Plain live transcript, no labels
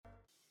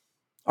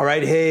All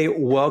right. Hey,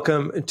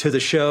 welcome to the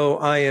show.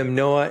 I am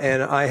Noah,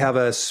 and I have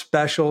a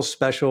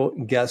special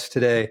guest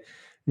today,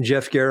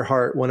 Jeff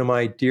Gerhardt, one of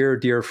my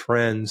dear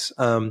friends.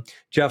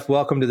 Jeff,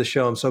 welcome to the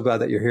show. I'm so glad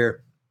that you're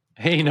here.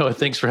 Hey, Noah,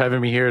 thanks for having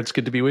me here. It's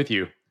good to be with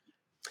you.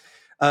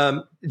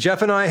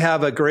 Jeff and I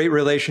have a great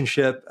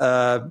relationship.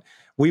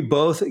 We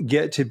both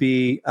get to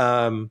be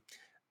coaches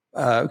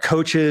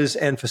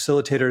and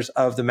facilitators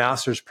of the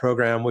Master's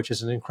Program, which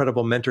is an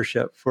incredible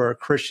mentorship for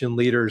Christian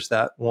leaders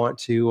that want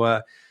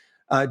to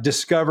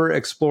discover,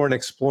 explore, and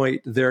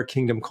exploit their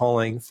kingdom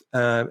calling.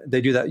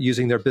 They do that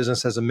using their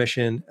business as a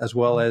mission, as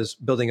well as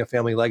building a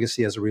family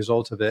legacy as a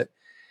result of it.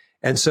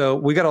 And so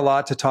we got a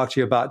lot to talk to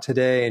you about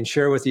today and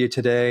share with you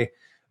today.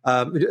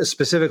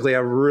 Specifically, I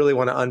really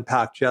want to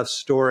unpack Jeff's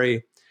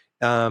story.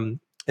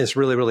 It's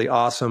really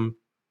awesome.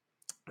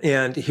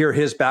 And hear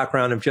his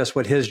background of just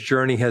what his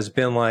journey has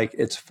been like.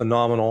 It's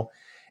phenomenal.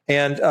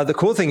 And the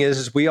cool thing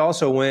is we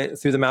also went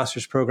through the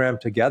Master's Program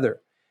together.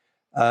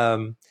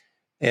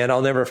 And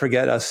I'll never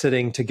forget us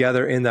sitting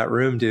together in that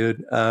room,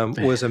 dude.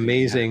 Was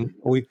amazing.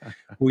 We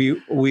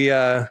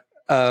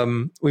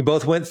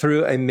both went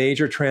through a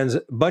major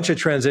bunch of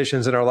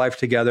transitions in our life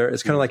together.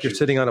 It's kind of like you're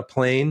sitting on a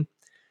plane,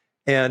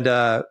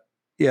 and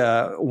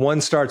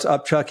one starts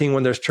upchucking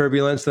when there's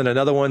turbulence, then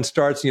another one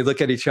starts, and you look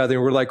at each other,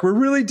 and we're like, we're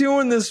really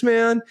doing this,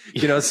 man.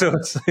 You know, so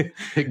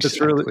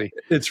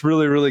it's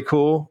really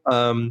cool.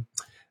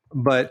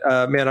 But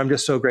man, I'm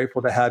just so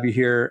grateful to have you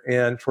here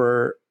and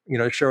for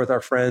share with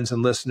our friends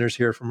and listeners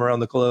here from around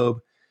the globe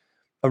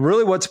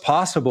really what's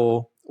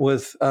possible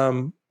with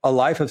a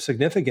life of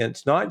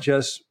significance, not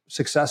just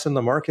success in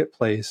the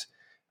marketplace.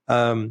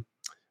 But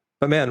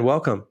man,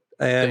 welcome.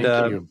 And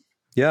Thank you.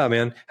 Yeah,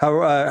 man, how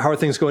are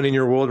things going in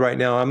your world right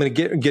now? I'm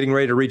getting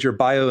ready to read your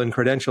bio and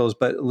credentials,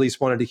 but at least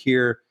wanted to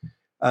hear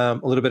a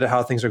little bit of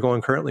how things are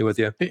going currently with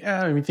you.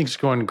 Yeah, I mean, things are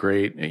going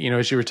great.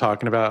 As you were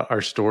talking about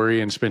our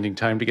story and spending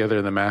time together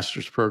in the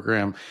Master's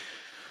Program,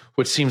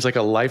 what seems like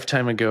a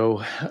lifetime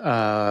ago,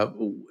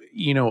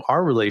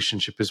 our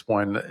relationship is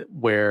one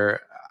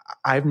where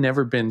I've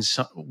never been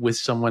with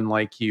someone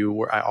like you,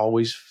 where I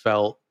always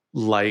felt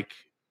like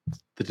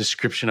the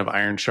description of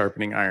iron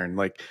sharpening iron.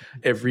 Like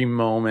every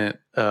moment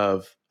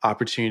of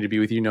opportunity to be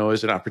with you, Noah,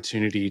 is an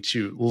opportunity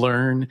to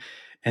learn.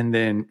 And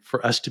then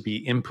for us to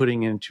be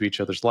inputting into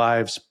each other's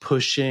lives,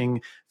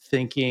 pushing,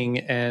 thinking,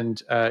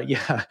 and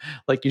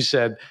like you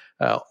said,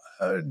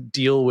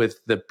 deal with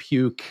the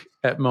puke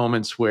at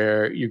moments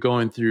where you're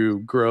going through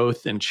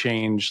growth and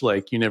change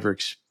like you never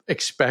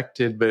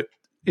expected. But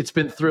it's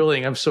been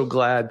thrilling. I'm so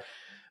glad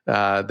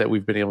that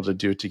we've been able to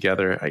do it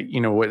together.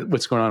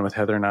 What's going on with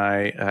Heather and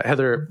I.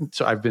 Heather,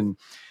 so I've been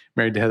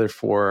married to Heather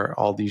for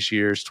all these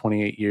years,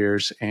 28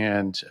 years,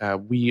 and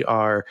we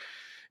are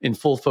in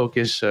full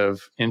focus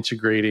of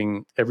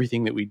integrating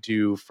everything that we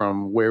do,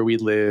 from where we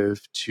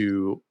live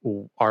to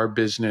our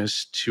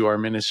business to our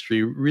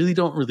ministry. Really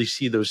don't really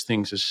see those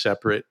things as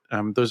separate.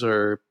 Those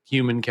are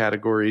human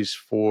categories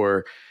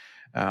for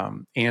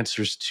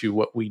answers to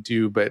what we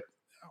do, but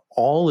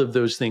all of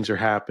those things are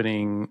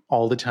happening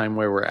all the time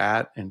where we're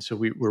at. And so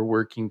we're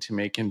working to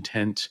make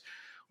intent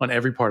on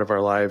every part of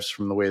our lives,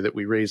 from the way that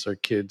we raise our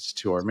kids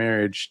to our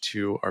marriage,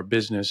 to our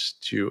business,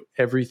 to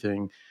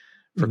everything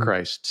for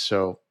Christ.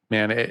 So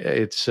man,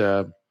 it's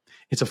a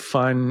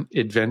fun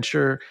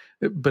adventure,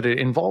 but it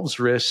involves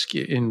risk.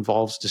 It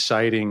involves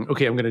deciding,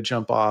 okay, I'm going to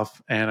jump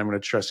off and I'm going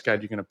to trust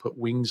God. You're going to put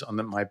wings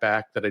on my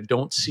back that I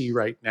don't see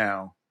right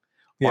now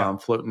while I'm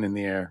floating in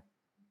the air.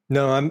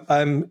 No,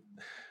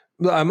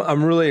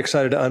 I'm really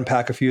excited to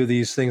unpack a few of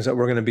these things that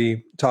we're going to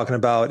be talking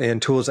about,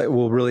 and tools that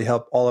will really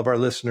help all of our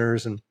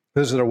listeners and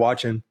those that are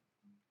watching.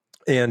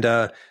 And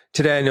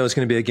today, I know it's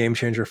going to be a game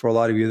changer for a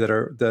lot of you that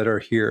are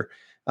here.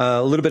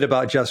 A little bit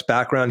about Jeff's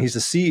background. He's the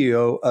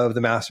CEO of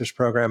the Master's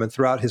Program, and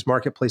throughout his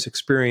marketplace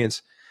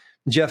experience,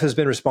 Jeff has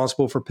been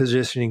responsible for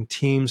positioning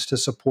teams to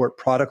support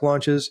product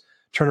launches,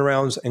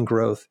 turnarounds, and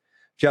growth.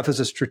 Jeff is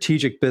a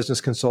strategic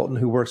business consultant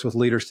who works with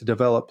leaders to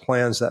develop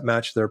plans that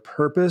match their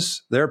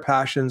purpose, their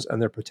passions,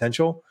 and their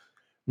potential.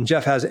 And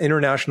Jeff has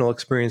international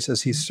experience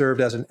as he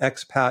served as an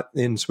expat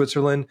in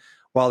Switzerland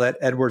while at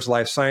Edwards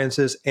Life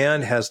Sciences,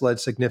 and has led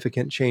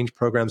significant change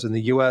programs in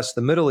the US,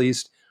 the Middle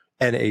East,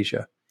 and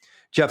Asia.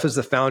 Jeff is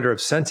the founder of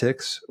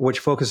Centix, which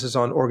focuses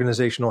on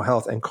organizational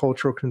health and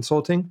cultural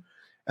consulting.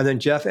 And then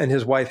Jeff and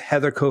his wife,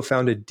 Heather,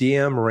 co-founded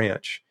DM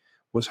Ranch,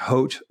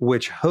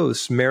 which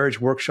hosts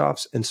marriage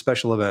workshops and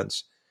special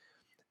events.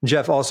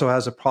 Jeff also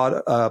has a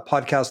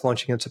podcast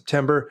launching in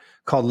September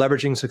called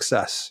Leveraging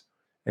Success.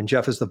 And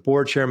Jeff is the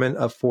board chairman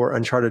of For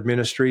Uncharted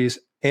Ministries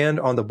and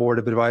on the board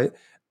of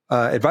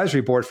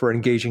advisory board for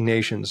Engaging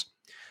Nations.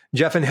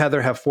 Jeff and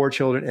Heather have 4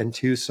 children and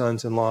 2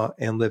 sons-in-law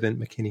and live in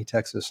McKinney,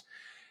 Texas.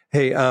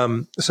 Hey,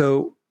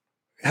 so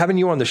having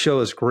you on the show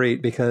is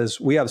great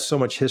because we have so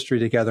much history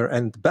together.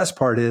 And the best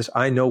part is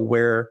I know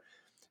where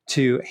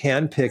to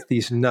handpick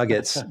these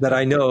nuggets that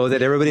I know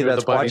that everybody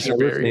that's watching or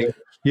listening.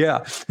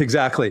 Yeah,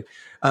 exactly.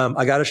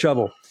 I got a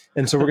shovel.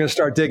 And so we're going to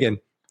start digging.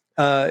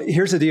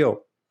 Here's the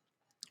deal.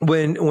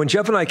 When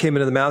Jeff and I came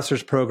into the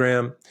Master's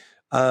Program,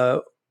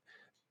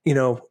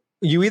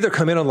 you either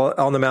come in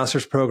on the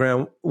master's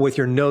program with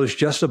your nose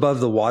just above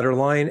the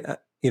waterline,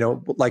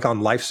 like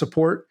on life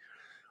support,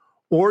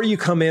 or you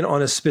come in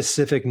on a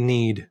specific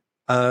need.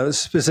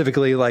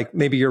 Specifically, like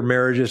maybe your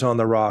marriage is on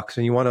the rocks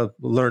and you want to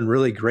learn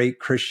really great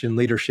Christian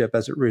leadership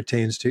as it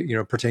pertains to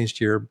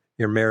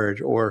your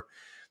marriage, or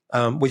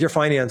with your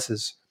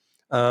finances.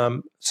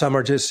 Some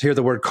are just hear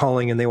the word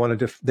calling and they want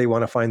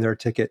to find their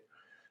ticket.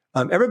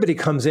 Everybody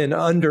comes in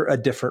under a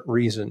different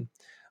reason.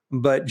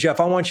 But Jeff,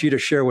 I want you to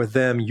share with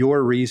them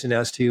your reason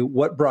as to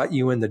what brought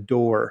you in the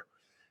door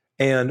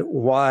and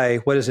why.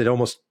 What is it,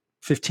 almost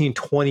 15,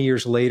 20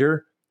 years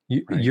later,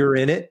 Right. you're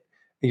in it,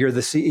 you're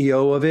the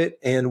CEO of it,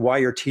 and why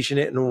you're teaching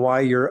it, and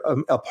why you're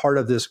a part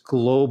of this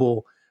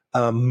global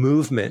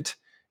movement,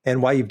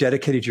 and why you've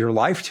dedicated your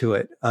life to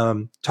it.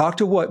 Talk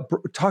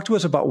to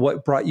us about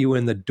what brought you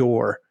in the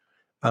door,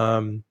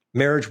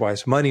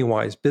 marriage-wise,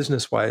 money-wise,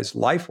 business-wise,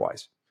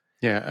 life-wise.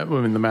 Yeah. I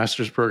mean, the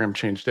master's program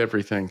changed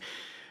everything.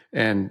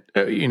 And,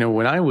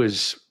 when I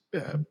was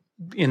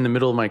in the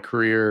middle of my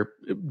career,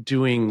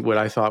 doing what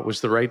I thought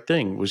was the right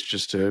thing was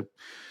just to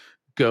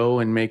go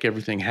and make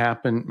everything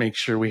happen, make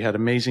sure we had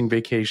amazing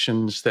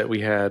vacations, that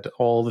we had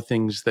all the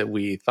things that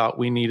we thought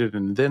we needed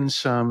and then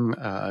some,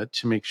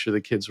 to make sure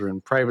the kids were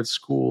in private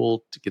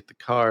school, to get the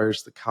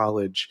cars, the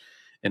college,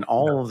 and Yeah.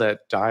 all of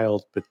that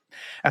dialed. But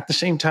at the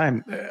same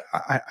time,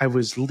 I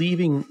was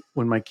leaving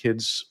when my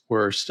kids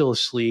were still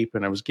asleep,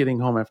 and I was getting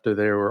home after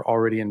they were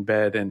already in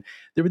bed. And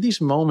there were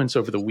these moments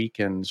over the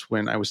weekends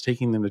when I was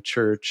taking them to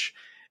church,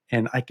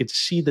 and I could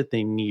see that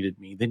they needed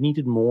me. They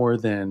needed more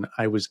than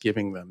I was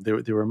giving them.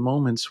 There were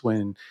moments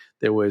when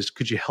there was,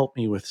 could you help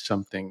me with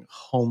something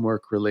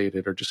homework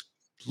related, or just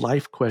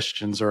life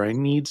questions, or I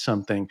need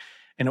something.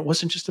 And it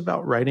wasn't just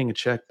about writing a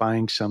check,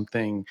 buying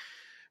something,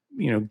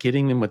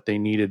 getting them what they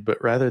needed,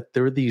 but rather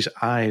there were these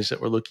eyes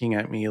that were looking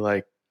at me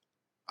like,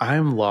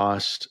 I'm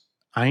lost.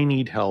 I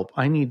need help.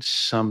 I need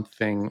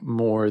something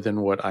more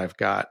than what I've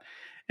got.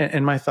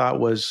 And my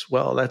thought was,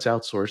 well, that's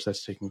outsourced.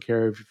 That's taken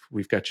care of.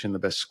 We've got you in the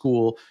best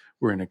school.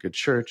 We're in a good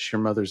church. Your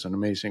mother's an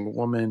amazing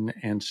woman.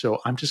 And so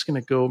I'm just going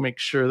to go make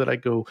sure that I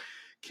go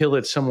kill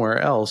it somewhere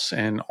else.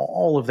 And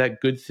all of that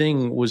good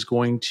thing was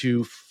going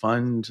to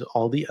fund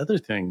all the other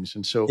things.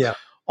 And so Yeah.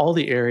 all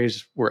the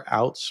areas were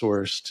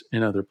outsourced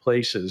in other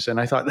places. And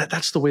I thought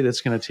that's the way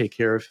that's going to take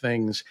care of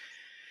things.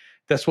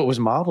 That's what was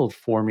modeled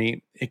for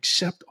me,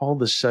 except all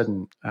of a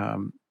sudden,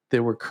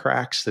 there were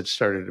cracks that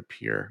started to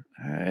appear.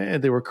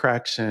 There were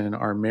cracks in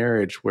our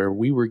marriage where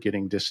we were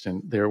getting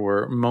distant. There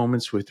were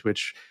moments with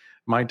which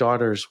my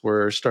daughters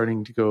were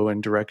starting to go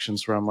in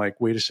directions where I'm like,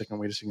 wait a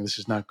second, this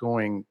is not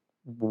going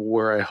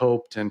where I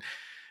hoped. And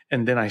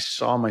then I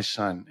saw my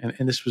son,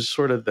 and this was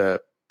sort of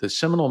the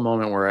seminal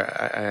moment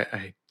where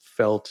I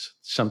felt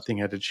something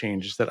had to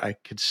change, is that I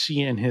could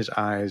see in his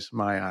eyes,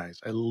 my eyes.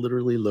 I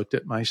literally looked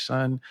at my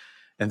son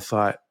and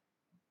thought,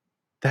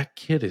 that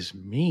kid is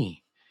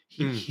me.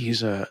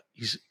 Mm.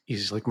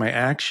 He's like my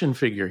action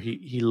figure.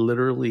 He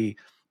literally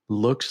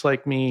looks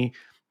like me.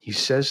 He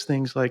says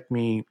things like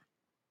me.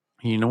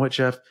 And you know what,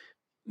 Jeff?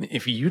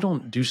 If you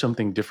don't do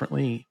something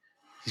differently,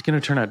 he's going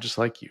to turn out just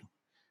like you.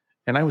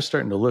 And I was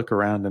starting to look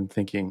around and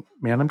thinking,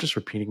 man, I'm just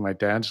repeating my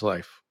dad's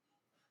life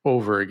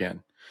over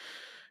again.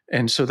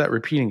 And so that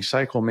repeating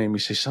cycle made me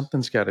say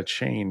something's got to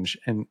change.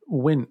 And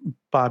when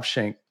Bob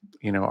Shank,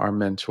 our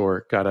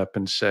mentor, got up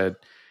and said,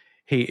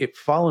 hey,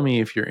 follow me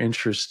if you're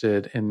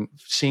interested in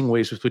seeing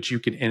ways with which you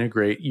can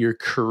integrate your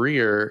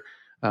career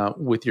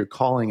with your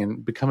calling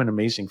and become an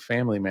amazing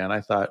family man,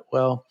 I thought,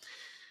 well,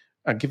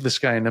 I'll give this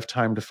guy enough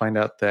time to find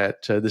out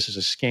that this is a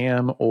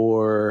scam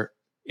or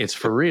it's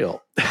for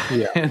real.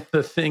 Yeah. And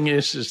the thing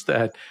is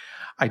that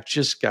I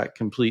just got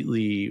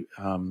completely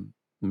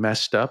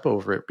messed up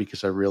over it,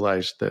 because I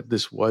realized that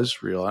this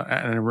was real.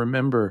 And I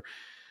remember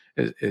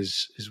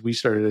as we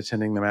started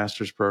attending the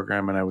master's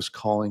program, and I was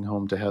calling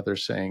home to Heather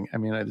saying, I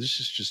mean, this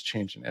is just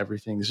changing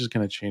everything. This is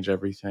going to change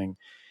everything.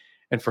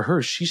 And for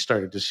her, she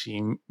started to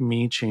see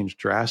me change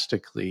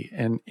drastically.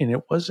 And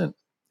it was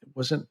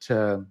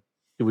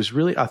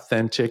really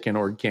authentic and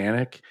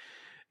organic.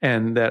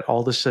 And that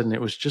all of a sudden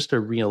it was just a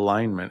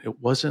realignment.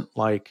 It wasn't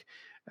like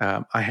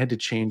I had to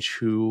change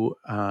who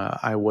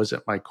I was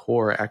at my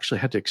core. I actually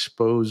had to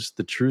expose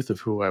the truth of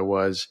who I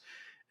was,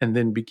 and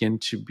then begin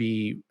to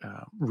be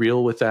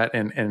real with that,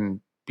 and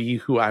be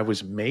who I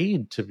was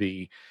made to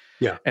be.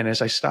 Yeah. And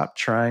as I stopped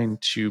trying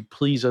to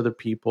please other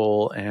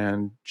people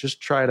and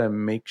just try to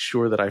make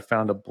sure that I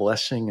found a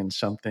blessing in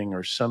something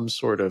or some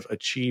sort of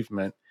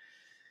achievement,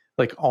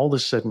 like all of a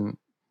sudden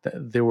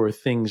there were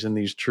things in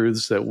these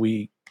truths that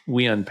we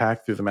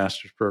unpacked through the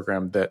master's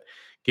program that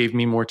gave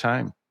me more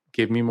time,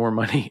 gave me more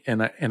money,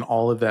 and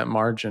all of that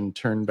margin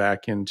turned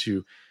back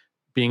into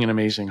being an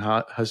amazing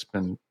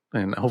husband.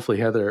 And hopefully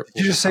Heather Did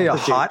you will just say a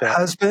validate hot that.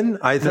 husband?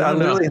 I No.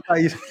 literally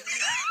thought you.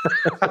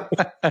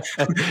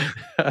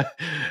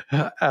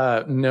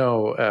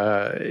 No,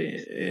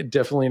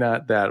 definitely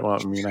not that. Well,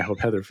 I mean, I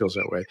hope Heather feels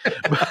that way,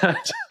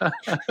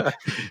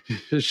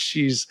 but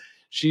she's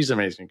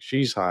amazing.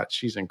 She's hot.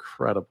 She's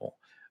incredible.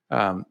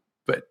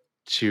 But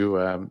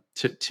to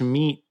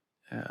meet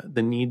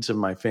the needs of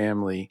my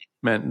family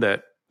meant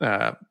that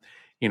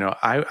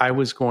I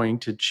was going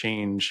to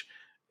change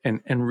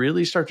and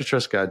really start to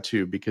trust God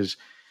too, because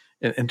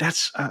and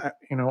that's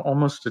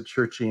almost a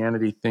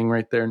churchianity thing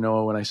right there,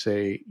 Noah. When I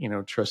say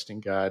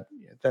trusting God,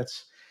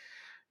 that's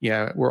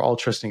we're all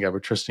trusting God. We're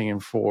trusting Him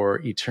for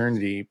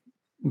eternity,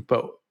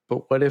 but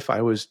what if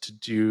I was to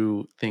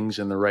do things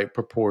in the right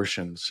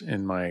proportions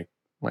in my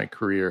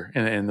career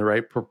and the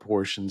right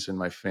proportions in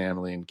my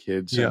family and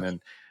kids, Yeah. and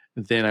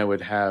then I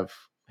would have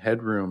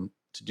headroom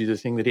to do the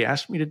thing that He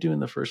asked me to do in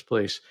the first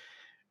place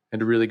and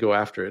to really go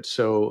after it.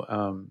 So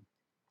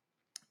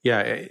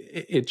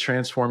it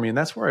transformed me, and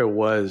that's where I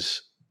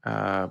was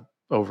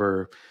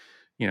over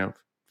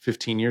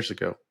 15 years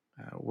ago,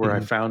 where I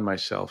Mhm. found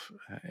myself,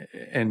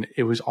 and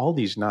it was all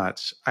these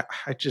knots.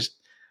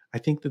 I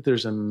think that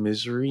there's a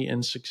misery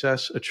in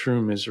success, a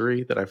true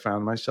misery that I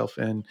found myself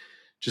in,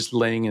 just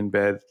laying in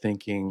bed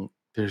thinking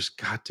there's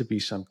got to be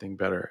something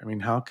better. I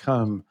mean, how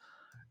come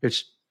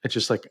it's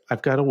just like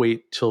I've got to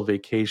wait till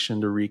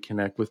vacation to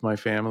reconnect with my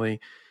family,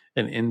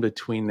 and in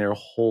between there,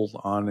 hold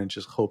on and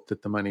just hope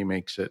that the money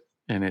makes it,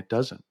 and it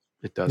doesn't.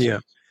 It Yeah.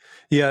 doesn't.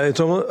 Yeah. It's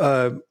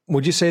almost,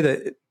 would you say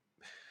that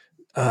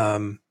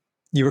um,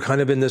 you were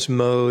kind of in this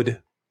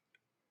mode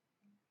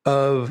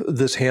of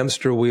this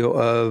hamster wheel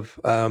of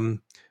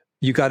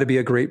you got to be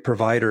a great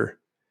provider?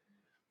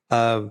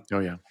 Uh, Oh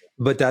yeah.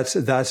 but that's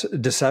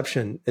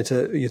deception.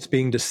 It's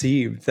being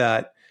deceived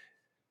that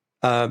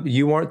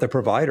you aren't the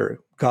provider.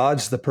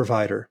 God's the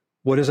provider.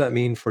 What does that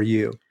mean for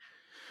you?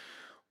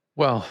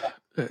 Well,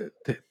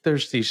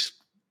 there's these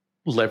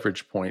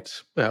leverage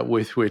points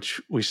with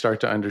which we start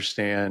to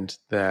understand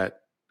that,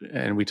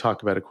 and we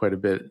talk about it quite a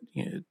bit.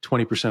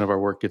 20% of our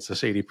work gets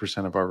us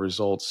 80% of our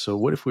results. So,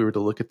 what if we were to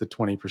look at the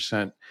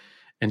 20%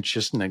 and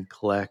just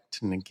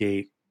neglect,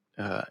 negate,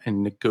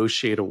 and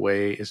negotiate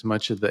away as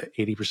much of the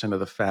 80% of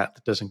the fat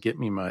that doesn't get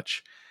me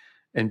much,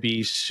 and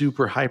be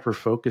super hyper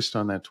focused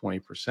on that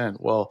 20%?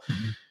 Well,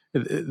 Mhm.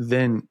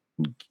 then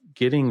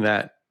getting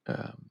that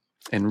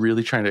and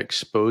really trying to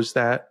expose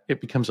that,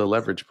 it becomes a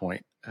leverage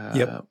point.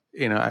 Yep.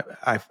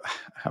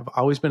 Have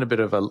always been a bit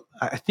of a,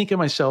 I think of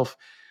myself,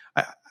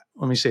 I,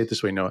 let me say it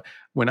this way, Noah.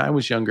 When I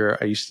was younger,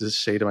 I used to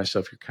say to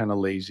myself, you're kind of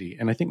lazy.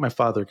 And I think my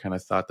father kind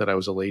of thought that I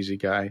was a lazy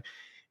guy.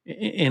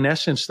 In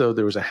essence, though,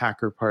 there was a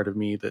hacker part of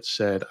me that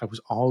said I was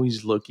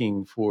always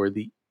looking for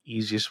the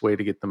easiest way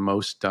to get the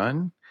most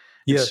done.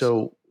 And Yes.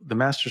 so the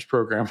master's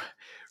program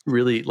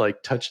really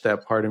like touched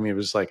that part of me. It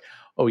was like,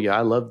 oh yeah,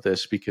 I love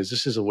this because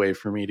this is a way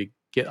for me to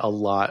get a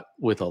lot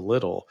with a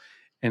little.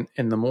 And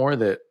the more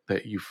that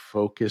you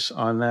focus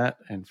on that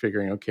and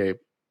figuring, okay,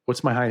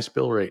 what's my highest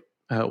bill rate?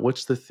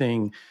 What's the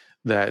thing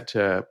that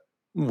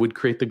would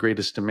create the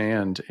greatest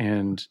demand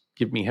and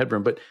give me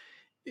headroom? But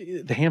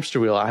the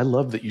hamster wheel, I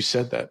love that you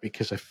said that,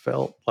 because I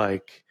felt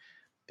like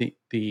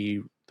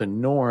the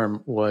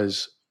norm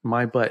was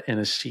my butt in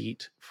a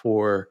seat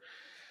for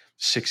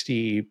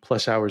 60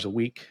 plus hours a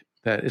week.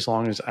 That as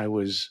long as I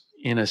was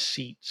in a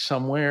seat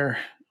somewhere,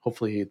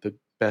 hopefully the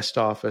best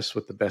office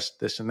with the best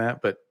this and that,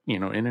 but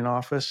in an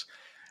office,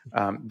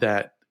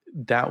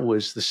 that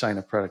was the sign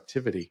of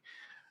productivity.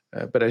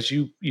 But as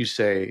you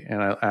say,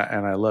 and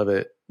I love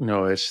it.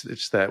 No,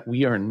 it's that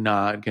we are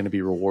not going to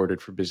be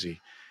rewarded for busy,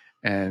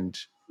 and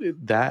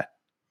that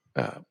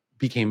uh,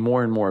 became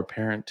more and more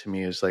apparent to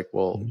me. Is like,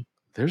 well, Mhm.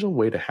 there's a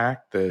way to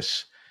hack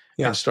this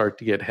and Yeah. start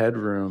to get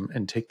headroom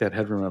and take that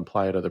headroom and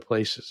apply it other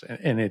places,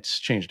 and it's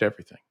changed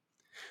everything.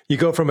 You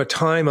go from a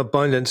time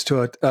abundance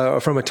to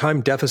from a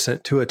time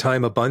deficit to a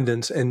time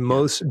abundance, and Yeah,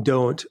 most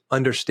don't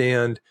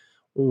understand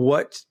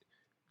what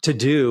to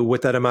do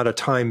with that amount of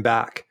time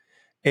back.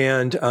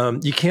 And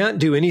you can't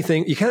do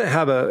anything. You can't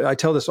have a. I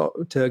tell this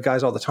to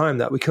guys all the time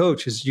that we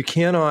coach is you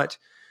cannot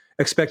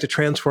expect to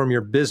transform your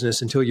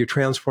business until you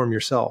transform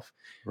yourself.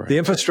 The right.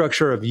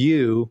 infrastructure of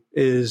you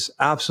is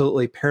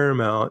absolutely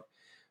paramount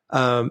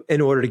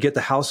in order to get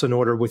the house in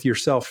order with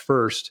yourself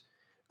first,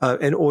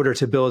 in order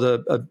to build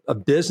a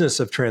business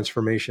of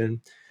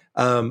transformation.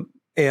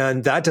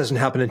 And that doesn't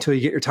happen until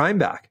you get your time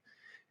back.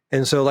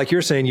 And so, like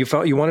you're saying, you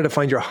felt you wanted to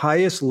find your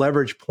highest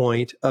leverage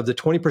point of the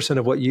 20%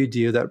 of what you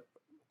do that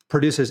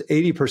produces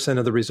 80%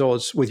 of the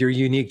results with your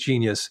unique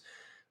genius.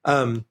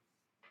 Um,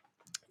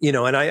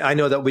 and I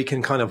know that we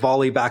can kind of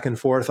volley back and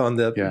forth on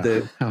Yeah.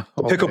 the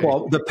All day.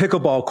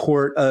 pickleball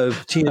court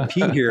of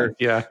TNP here,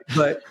 Yeah.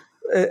 but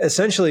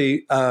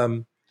essentially,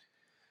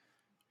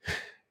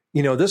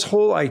 this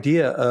whole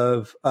idea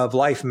of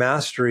life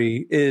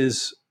mastery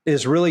is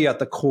really at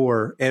the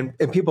core, and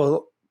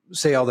people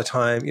say all the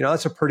time,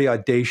 that's a pretty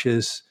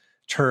audacious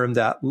term,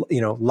 that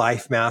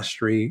life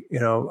mastery.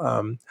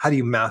 How do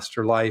you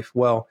master life?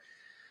 Well,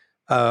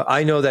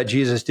 I know that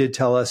Jesus did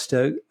tell us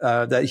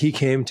that He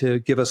came to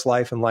give us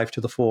life and life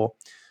to the full.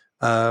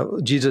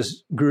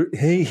 Jesus grew;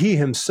 he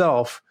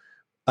himself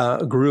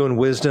grew in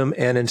wisdom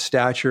and in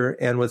stature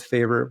and with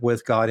favor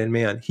with God and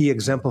man. He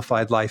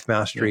exemplified life Yeah.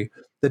 mastery,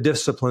 the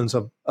disciplines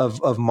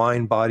of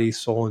mind, body,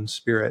 soul, and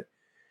spirit.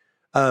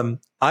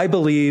 I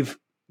believe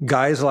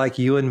guys like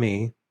you and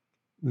me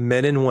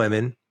men and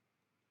women,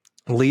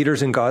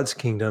 leaders in God's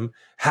kingdom,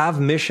 have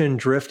mission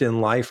drift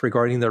in life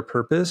regarding their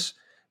purpose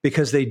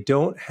because they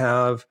don't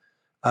have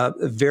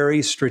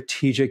very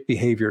strategic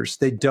behaviors.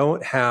 They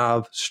don't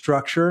have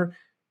structure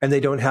and they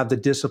don't have the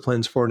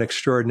disciplines for an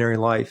extraordinary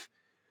life.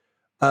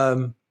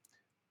 Um,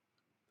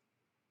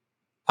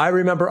 I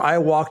remember I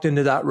walked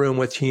into that room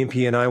with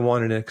TMP and I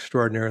wanted an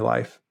extraordinary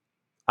life.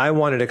 I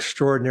wanted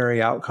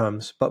extraordinary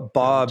outcomes, but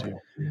We all Bob,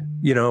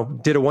 do.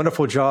 did a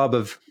wonderful job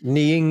of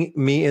kneeing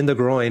me in the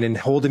groin and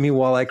holding me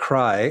while I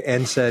cry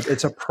and said,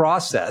 it's a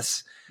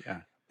process.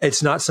 Yeah.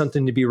 It's not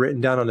something to be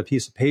written down on a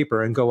piece of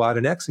paper and go out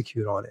and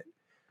execute on it.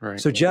 Right.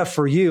 So, Jeff,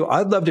 for you,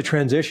 I'd love to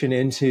transition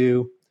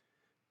into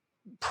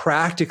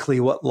practically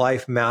what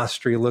life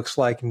mastery looks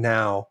like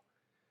now.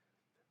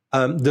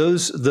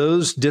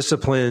 Those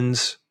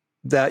disciplines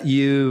that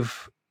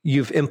you've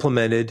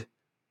implemented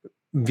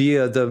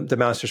via the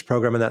master's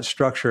program and that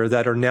structure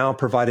that are now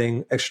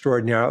providing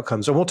extraordinary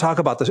outcomes. And we'll talk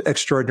about the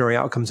extraordinary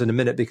outcomes in a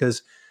minute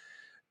because,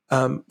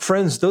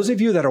 friends, those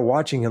of you that are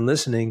watching and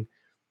listening,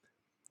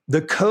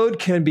 the code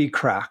can be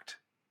cracked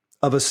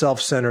of a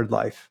self-centered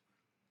life.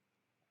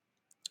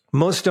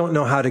 Most don't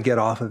know how to get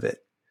off of it,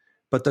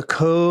 but the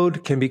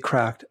code can be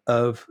cracked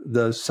of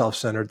the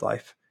self-centered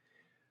life.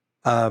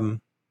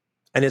 And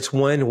it's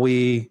when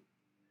we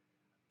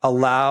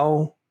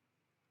allow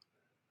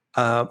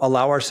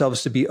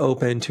ourselves to be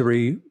open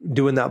to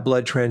doing that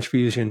blood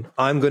transfusion.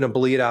 I'm going to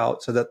bleed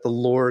out so that the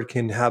Lord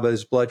can have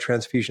his blood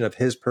transfusion of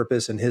his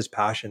purpose and his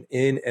passion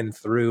in and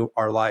through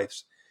our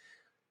lives.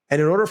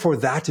 And in order for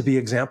that to be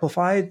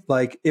exemplified,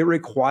 like it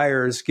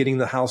requires getting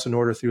the house in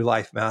order through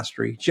life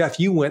mastery. Jeff,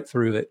 you went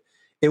through it.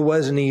 It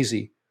wasn't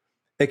easy.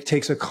 It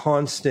takes a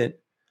constant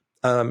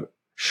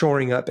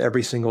shoring up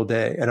every single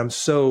day. And I'm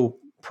so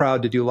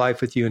proud to do life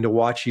with you and to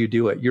watch you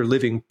do it. You're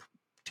living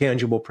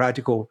tangible,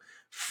 practical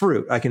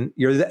fruit.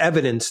 You're the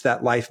evidence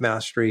that life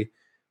mastery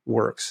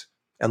works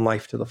and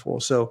life to the full.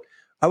 So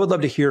I would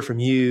love to hear from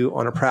you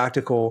on a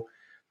practical,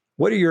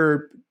 what are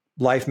your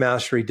life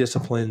mastery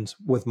disciplines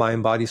with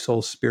mind, body,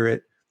 soul,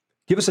 spirit?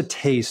 Give us a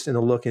taste and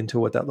a look into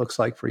what that looks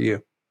like for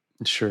you.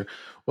 Sure.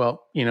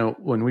 Well,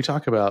 when we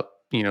talk about,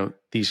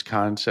 these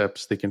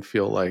concepts, they can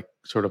feel like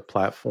sort of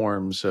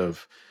platforms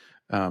of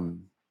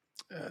um,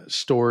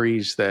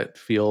 stories that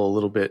feel a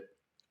little bit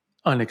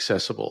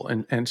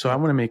unaccessible. And so I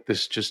want to make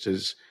this just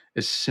as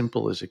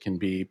simple as it can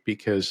be,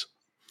 because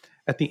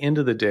at the end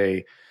of the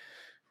day,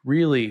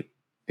 really,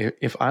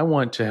 if I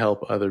want to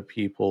help other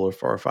people,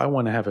 or if I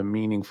want to have a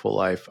meaningful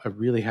life, I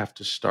really have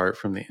to start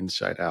from the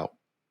inside out.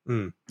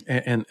 Mm.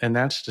 And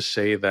that's to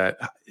say that,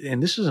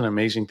 and this is an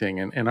amazing thing,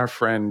 and our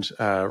friend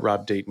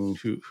Rob Dayton,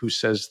 who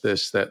says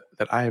this, that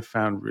I have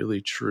found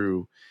really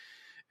true,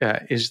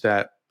 is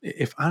that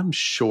if I'm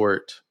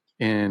short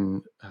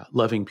in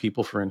loving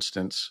people, for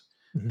instance,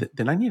 Mm-hmm.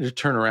 then I need to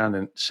turn around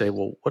and say,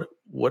 well,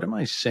 what am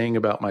I saying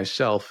about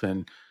myself,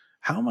 and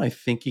how am I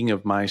thinking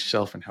of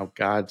myself, and how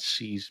God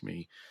sees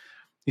me?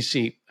 You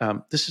see,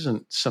 this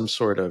isn't some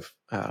sort of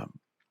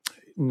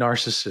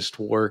narcissist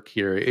work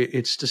here.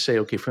 It's to say,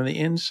 okay, from the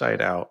inside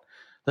out,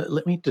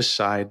 let me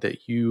decide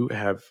that you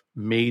have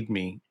made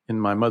me in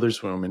my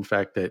mother's womb. In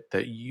fact,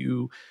 that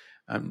you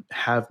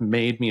have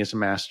made me as a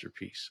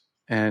masterpiece,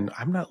 and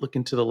I'm not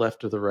looking to the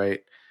left or the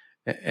right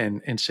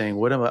and saying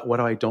what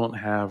do I don't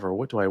have, or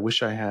what do I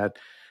wish I had.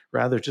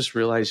 Rather, just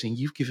realizing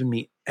you've given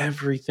me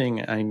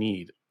everything I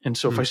need. And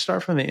so, if I Mm.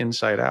 start from the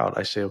inside out,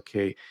 I say,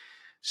 okay,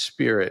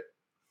 Spirit,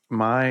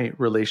 my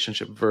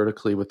relationship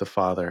vertically with the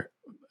Father,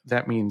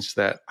 that means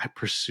that I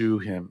pursue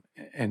him,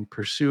 and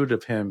pursuit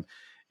of him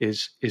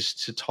is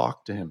to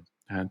talk to him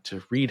and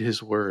to read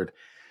his word,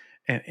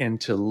 and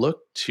to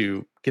look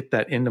to get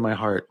that into my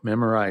heart,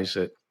 memorize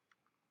it,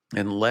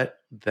 and let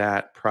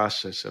that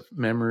process of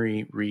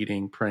memory,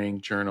 reading, praying,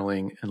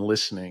 journaling, and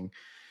listening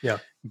Yeah.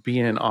 be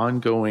an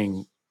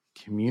ongoing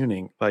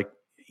communing. Like,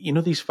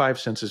 these five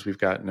senses we've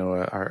got,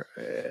 Noah, are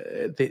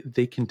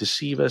they can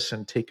deceive us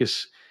and take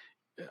us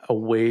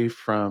away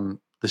from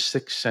the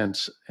sixth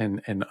sense,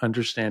 and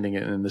understanding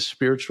it. And in the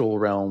spiritual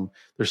realm,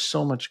 there's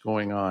so much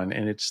going on,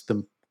 and it's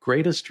the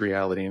greatest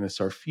reality, and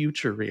it's our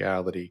future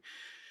reality.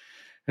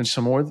 And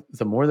so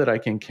the more that I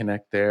can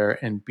connect there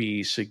and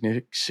be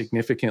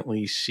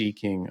significantly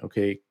seeking,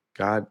 okay,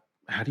 God,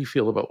 how do you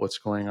feel about what's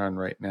going on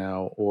right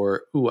now?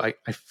 Or, ooh, I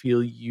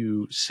feel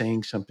you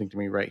saying something to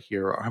me right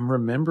here. Or I'm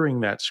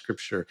remembering that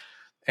scripture,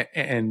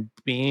 and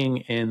being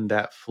in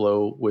that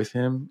flow with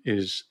him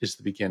is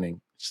the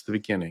beginning. It's the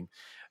beginning.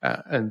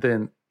 And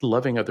then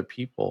loving other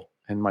people,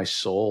 and my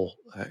soul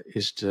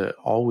is to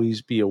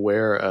always be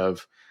aware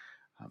of,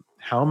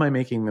 how am I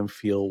making them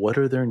feel? What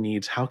are their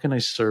needs? How can I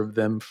serve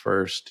them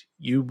first?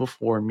 You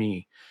before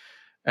me.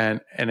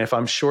 And if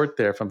I'm short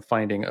there, if I'm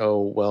finding,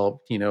 oh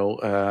well,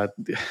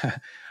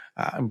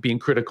 I'm being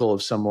critical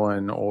of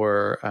someone,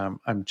 or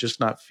I'm just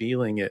not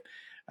feeling it,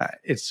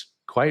 it's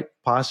quite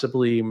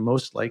possibly,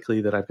 most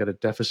likely, that I've got a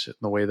deficit in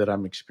the way that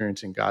I'm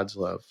experiencing God's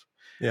love.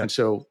 Yeah. And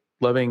so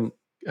loving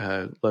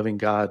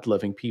God,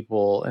 loving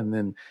people, and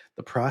then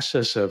the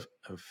process of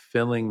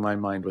filling my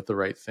mind with the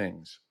right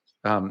things.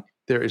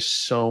 There is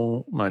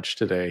so much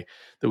today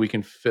that we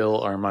can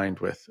fill our mind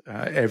with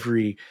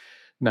every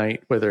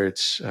night, whether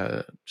it's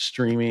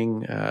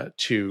streaming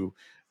to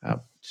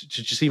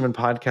just even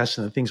podcasts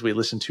and the things we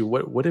listen to.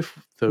 What if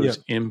Yeah. those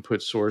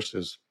input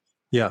sources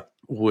Yeah.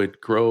 would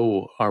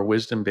grow our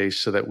wisdom base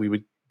so that we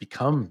would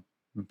become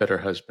better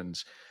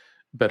husbands,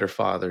 better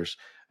fathers,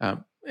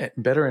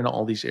 better in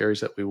all these areas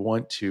that we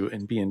want to,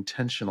 and be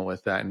intentional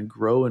with that and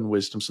grow in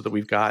wisdom so that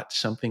we've got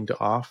something to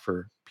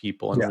offer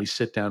people. And Yeah. when we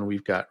sit down,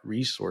 we've got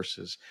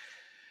resources.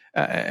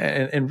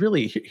 And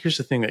really, here's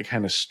the thing that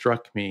kind of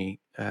struck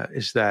me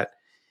is that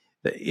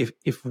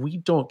if we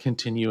don't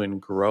continue in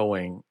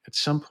growing, at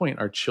some point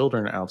our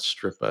children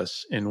outstrip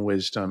us in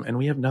wisdom, and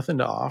we have nothing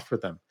to offer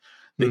them.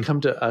 They Mm.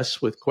 come to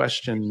us with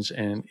questions,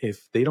 and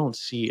if they don't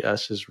see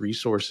us as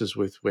resources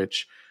with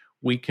which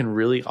we can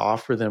really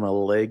offer them a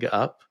leg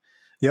up,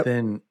 Yep.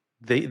 then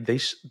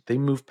they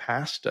move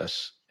past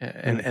us.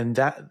 And Mm. and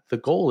that the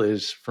goal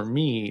is for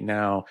me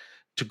now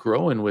to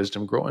grow in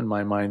wisdom, grow in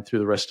my mind through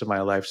the rest of my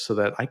life, so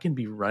that I can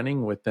be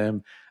running with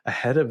them,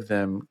 ahead of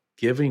them,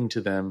 giving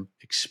to them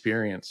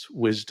experience,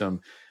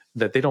 wisdom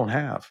that they don't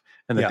have,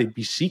 and that Yeah. they'd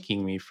be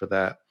seeking me for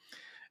that.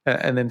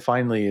 And then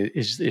finally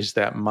is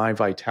that my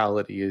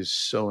vitality is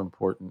so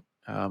important.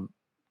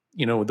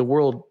 The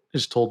world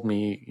has told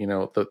me,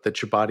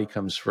 that your body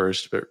comes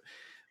first, but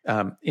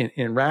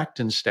in racked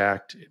and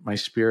stacked, my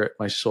spirit,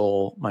 my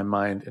soul, my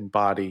mind, and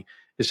body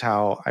is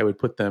how I would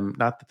put them.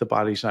 Not that the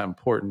body's not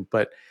important,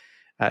 but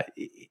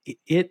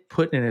it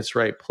put in its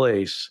right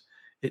place,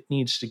 it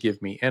needs to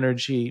give me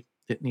energy.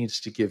 It needs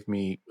to give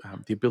me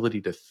the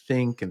ability to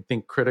think and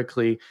think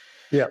critically,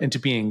 Yeah. and to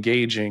be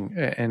engaging,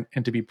 and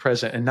to be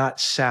present and not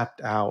sapped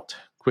out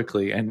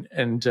quickly. And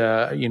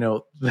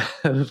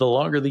the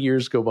longer the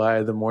years go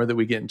by, the more that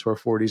we get into our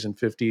 40s and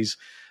 50s,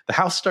 the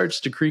house starts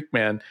to creak,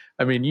 man.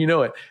 I mean,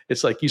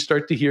 it's like you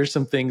start to hear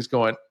some things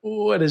going,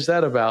 what is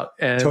that about?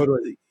 And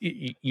Totally.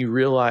 you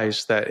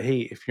realize that, hey,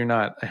 if you're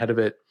not ahead of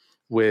it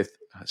with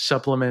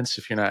supplements,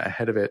 if you're not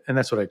ahead of it, and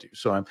that's what I do.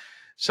 So I'm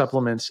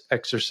supplements,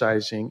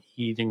 exercising,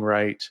 eating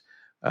right,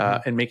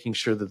 Mhm. and making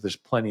sure that there's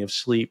plenty of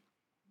sleep,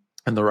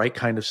 and the right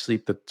kind of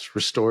sleep that's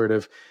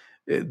restorative.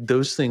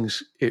 Those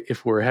things,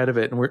 if we're ahead of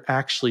it and we're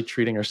actually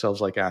treating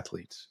ourselves like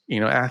athletes.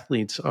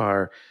 Athletes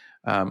are,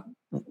 um,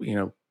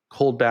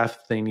 cold bath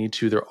if they need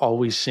to. They're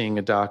always seeing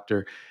a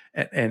doctor,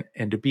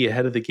 and to be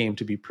ahead of the game,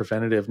 to be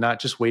preventative, not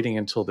just waiting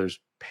until there's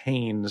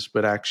pains,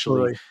 but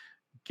actually Totally.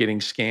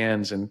 getting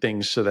scans and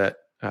things so that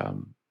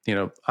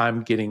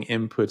I'm getting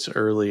inputs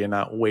early and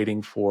not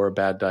waiting for a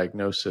bad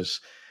diagnosis,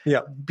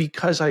 Yeah.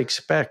 because I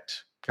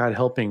expect God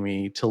helping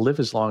me to live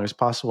as long as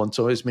possible. And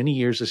so as many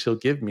years as he'll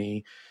give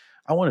me,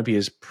 I want to be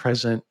as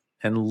present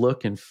and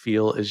look and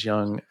feel as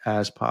young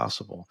as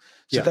possible.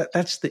 So Yeah.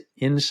 that's the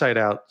inside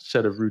out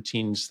set of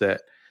routines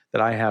that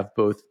I have,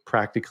 both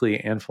practically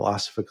and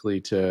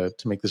philosophically, to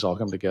make this all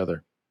come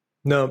together.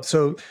 No,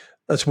 so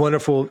that's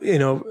wonderful.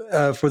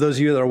 For those of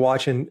you that are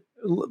watching,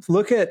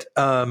 look at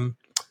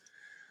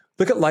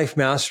Life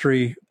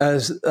Mastery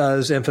as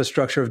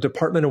infrastructure of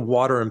Department of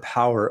Water and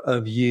Power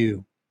of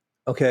you.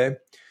 Okay,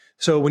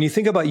 so when you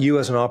think about you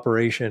as an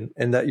operation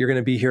and that you're going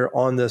to be here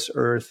on this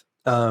earth,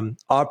 you're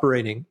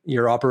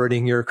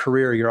operating your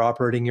career, you're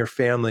operating your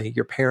family,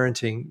 your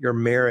parenting, your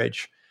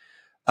marriage,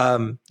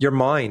 your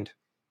mind.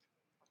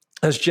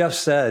 As Jeff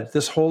said,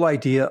 this whole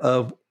idea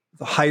of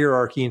the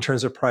hierarchy in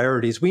terms of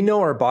priorities, we know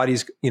our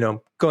body's,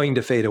 going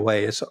to fade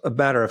away. It's a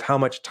matter of how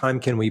much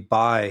time can we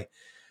buy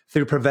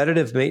through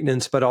preventative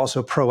maintenance, but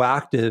also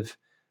proactive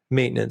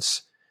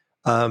maintenance,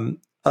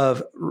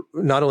 of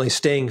not only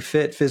staying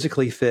fit,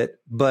 physically fit,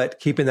 but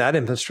keeping that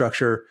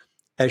infrastructure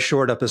as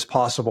shored up as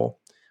possible.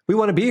 We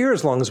want to be here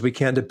as long as we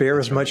can to bear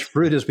That's as right. much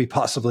fruit as we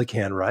possibly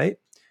can, right?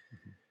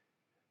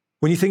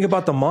 When you think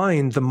about the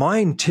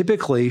mind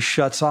typically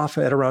shuts off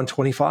at around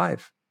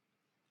 25.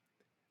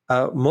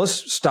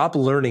 Most stop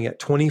learning at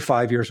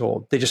 25 years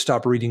old. They just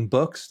stop reading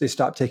books. They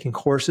stop taking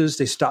courses.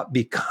 They stop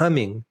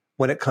becoming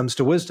when it comes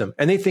to wisdom.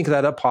 And they think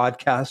that a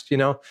podcast,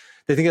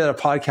 they think that a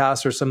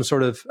podcast or some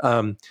sort of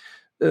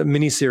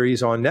mini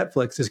series on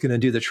Netflix is going to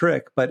do the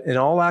trick. But in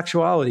all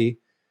actuality,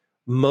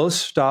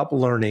 most stop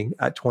learning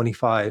at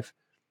 25.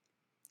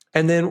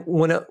 And then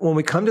when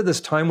we come to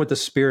this time with the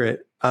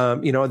Spirit,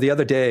 the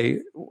other day I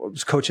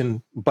was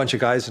coaching a bunch of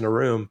guys in a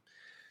room.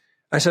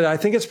 I said, I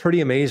think it's pretty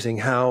amazing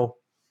how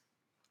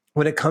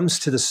when it comes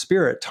to the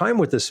Spirit, time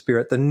with the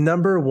Spirit, the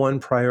number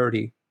one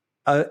priority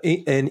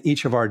in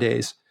each of our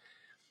days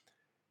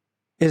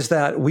is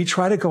that we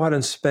try to go out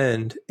and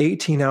spend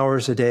 18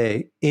 hours a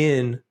day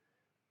in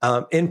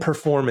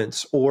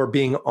performance or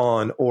being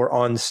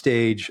on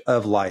stage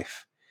of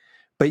life.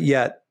 But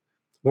yet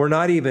we're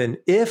not even,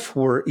 if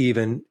we're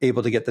even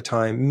able to get the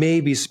time,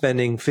 maybe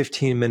spending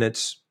 15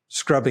 minutes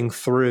scrubbing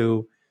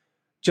through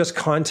just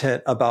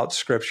content about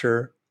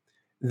scripture,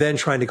 then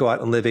trying to go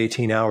out and live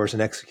 18 hours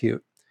and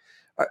execute.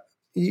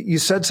 You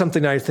said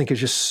something that I think is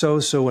just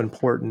so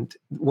important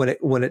when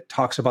it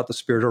talks about the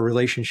spiritual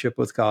relationship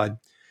with God.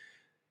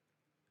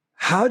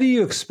 How do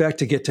you expect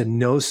to get to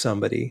know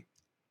somebody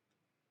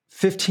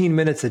 15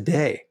 minutes a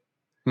day.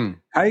 Hmm.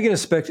 How are you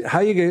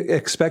going to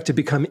expect to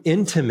become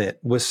intimate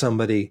with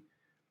somebody,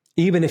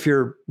 even if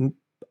you're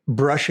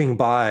brushing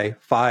by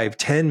 5,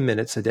 10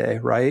 minutes a day,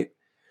 right?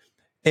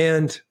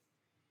 And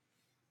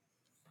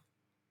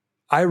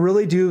I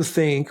really do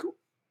think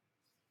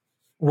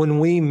when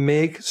we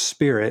make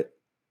spirit,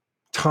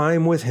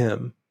 time with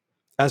him,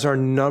 as our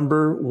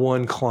number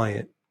one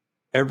client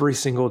every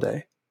single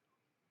day,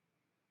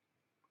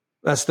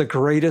 that's the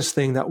greatest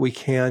thing that we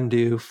can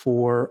do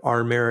for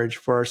our marriage,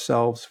 for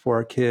ourselves, for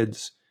our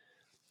kids.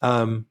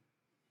 Um,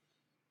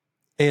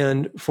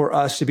 and for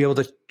us to be able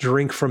to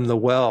drink from the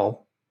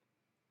well.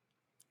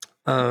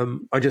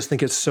 I just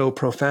think it's so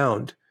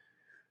profound.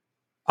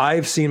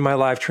 I've seen my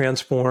life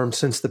transform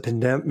since the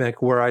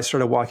pandemic, where I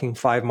started walking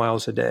 5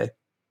 miles a day.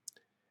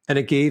 And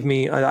it gave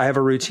me, I have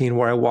a routine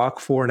where I walk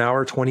for an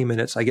hour, 20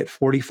 minutes. I get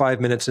 45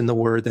 minutes in the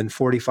word, then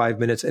 45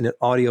 minutes in an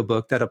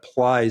audiobook that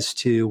applies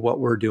to what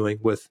we're doing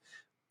with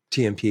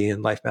TMP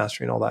and life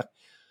mastery and all that.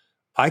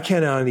 I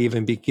cannot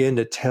even begin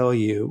to tell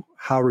you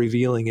how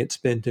revealing it's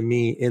been to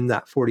me in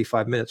that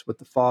 45 minutes with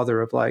the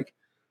Father, of like,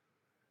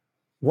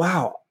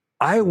 wow,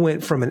 I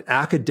went from an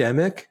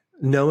academic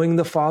knowing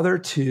the Father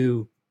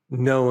to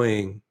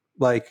knowing,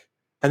 like,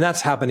 and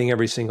that's happening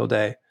every single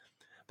day.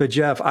 But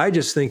Jeff, I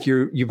just think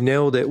you've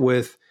nailed it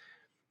with,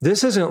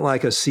 this isn't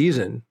like a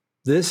season.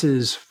 This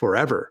is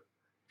forever.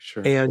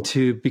 Sure. And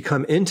to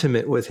become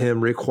intimate with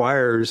him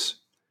requires,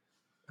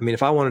 I mean,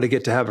 if I wanted to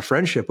get to have a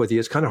friendship with you,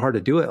 it's kind of hard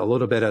to do it a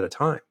little bit at a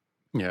time.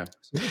 Yeah.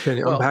 So can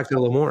you Well, unpack that a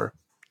little more?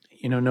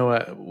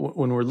 Noah,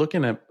 when we're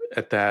looking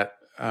at that,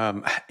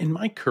 in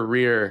my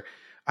career,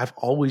 I've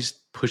always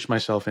pushed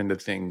myself into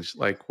things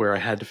like where I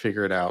had to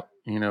figure it out.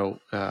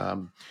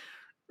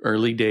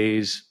 Early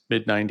days,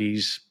 mid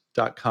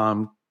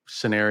 90s.com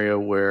scenario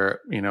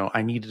where,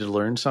 I needed to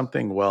learn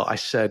something. Well, I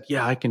said,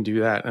 yeah, I can do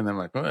that. And then I'm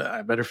like, well,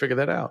 I better figure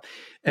that out.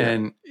 Yeah.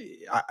 And,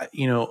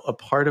 a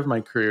part of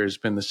my career has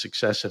been the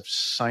success of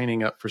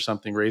signing up for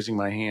something, raising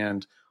my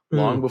hand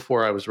long Mm.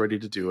 before I was ready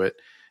to do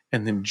it,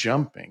 and then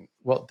jumping.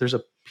 Well, there's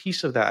a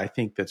piece of that I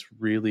think that's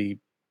really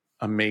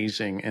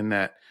amazing, in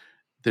that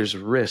there's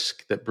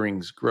risk that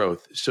brings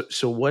growth.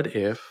 So what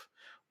if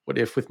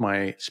with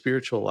my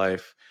spiritual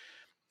life,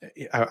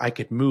 I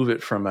could move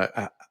it from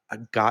a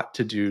got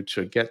to do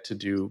to a get to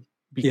do,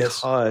 Yes.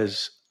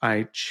 because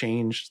I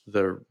changed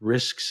the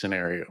risk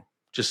scenario.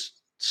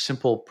 Just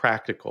simple,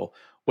 practical.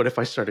 What if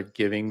I started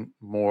giving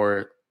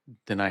more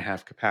than I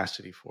have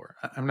capacity for?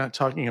 I'm not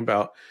talking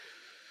about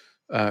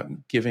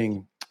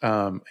giving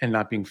and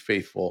not being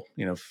faithful,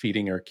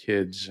 feeding our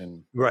kids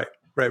and Right.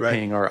 Right. Right.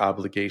 paying our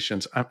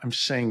obligations. I'm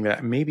saying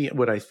that maybe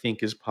what I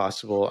think is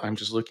possible, I'm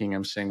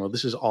saying, well,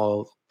 this is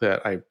all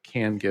that I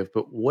can give.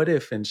 But what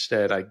if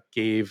instead I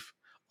gave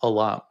a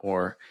lot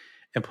more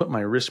and put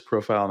my risk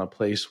profile in a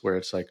place where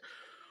it's like,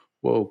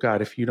 whoa,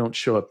 God, if you don't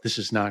show up, this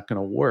is not going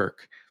to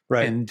work.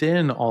 Right. And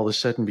then all of a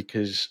sudden,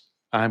 because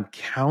I'm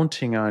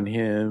counting on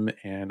him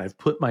and I've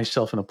put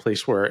myself in a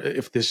place where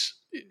if this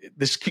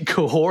could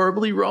go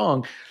horribly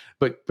wrong,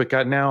 but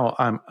God, now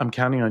I'm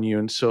counting on you,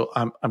 and so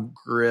I'm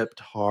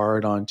gripped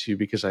hard onto,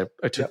 because I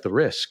took Yep. the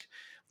risk.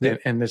 and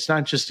Yep. and it's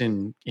not just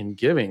in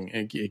giving.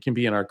 It can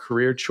be in our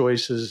career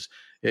choices,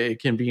 it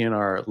can be in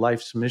our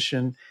life's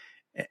mission.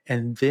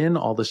 And then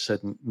all of a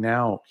sudden,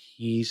 now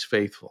he's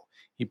faithful,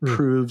 he Mm.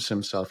 proves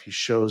himself, he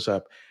shows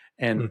up.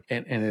 and Mm.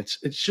 and and it's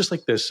just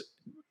like this.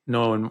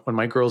 No, when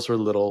my girls were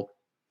little,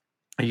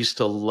 I used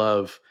to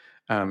love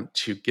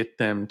to get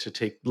them to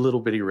take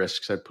little bitty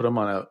risks. I'd put them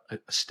on a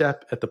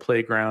step at the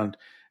playground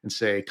and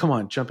say, "Come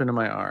on, jump into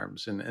my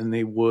arms," and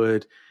they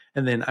would.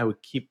 And then I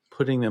would keep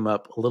putting them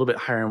up a little bit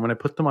higher. And when I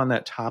put them on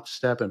that top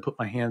step and put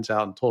my hands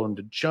out and told them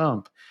to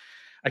jump,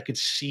 I could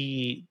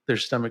see their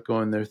stomach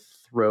go in their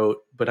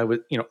throat. But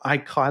I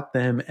caught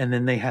them, and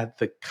then they had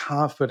the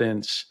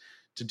confidence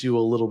to do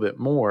a little bit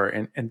more.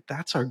 And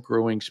that's our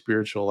growing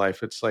spiritual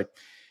life. It's like,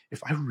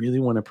 if I really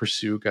want to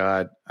pursue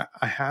God,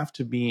 I have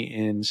to be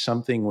in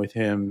something with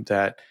him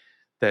that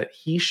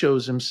he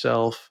shows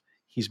himself.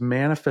 He's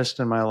manifest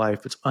in my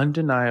life. It's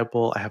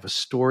undeniable. I have a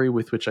story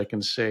with which I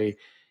can say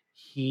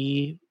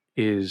he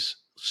is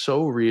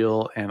so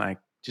real, and I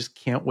just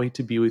can't wait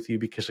to be with you,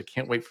 because I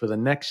can't wait for the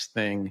next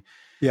thing.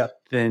 Yeah.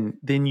 Then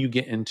you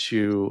get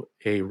into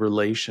a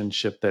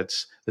relationship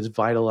that's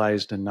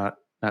vitalized, and not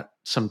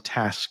some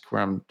task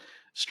where I'm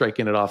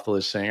striking it off the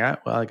list saying,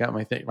 well, I got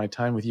my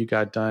time with you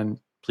got done,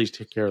 please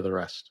take care of the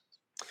rest.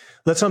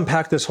 Let's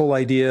unpack this whole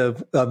idea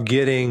of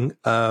getting,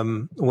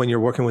 when you're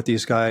working with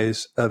these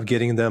guys, of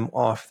getting them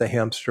off the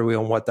hamster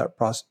wheel, and what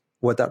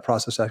that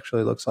process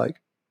actually looks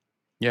like.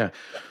 Yeah.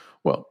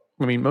 Well,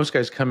 I mean, most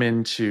guys come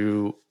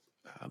into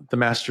the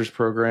master's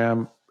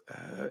program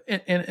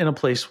in a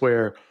place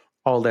where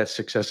all that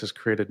success has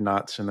created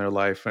knots in their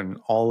life, and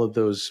all of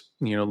those,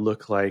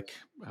 look like,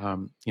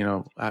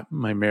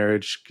 my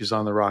marriage is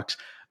on the rocks.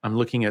 I'm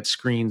looking at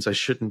screens I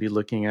shouldn't be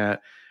looking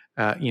at.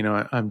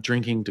 I'm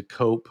drinking to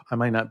cope. I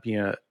might not be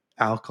a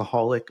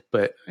alcoholic,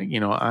 but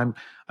I'm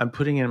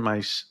putting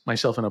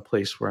myself in a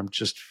place where I'm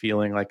just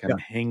feeling like Yeah. I'm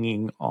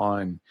hanging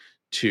on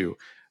to.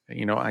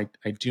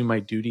 I do my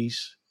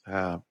duties.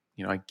 I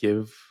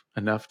give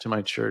enough to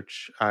my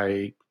church.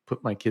 I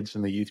put my kids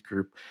in the youth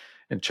group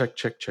and check,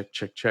 check, check,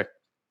 check, check.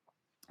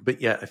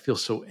 But yet I feel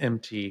so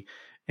empty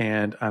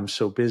and I'm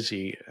so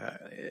busy.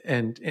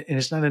 And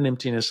it's not an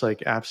emptiness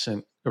like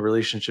absent a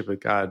relationship with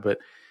God, but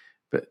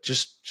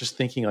just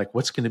thinking like,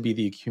 what's going to be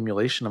the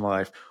accumulation of my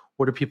life?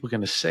 What are people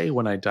going to say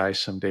when I die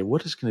someday?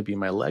 What is going to be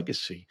my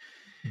legacy?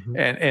 Mm-hmm.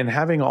 And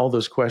having all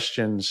those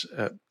questions,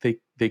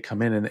 they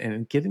come in,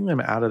 and getting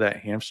them out of that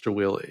hamster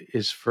wheel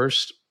is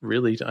first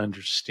really to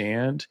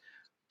understand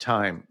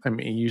time. I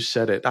mean, you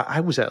said it. I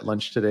was at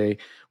lunch today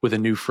with a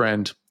new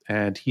friend,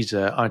 and he's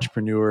an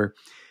entrepreneur.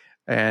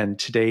 And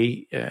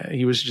today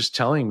he was just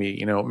telling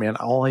me, man,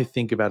 all I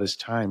think about is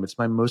time. It's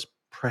my most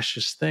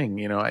precious thing.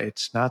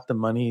 It's not the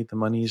money. The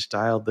money's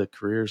dialed, the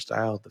career's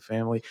dialed, the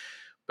family.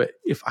 But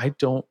if I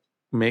don't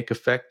make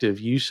effective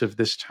use of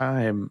this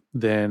time,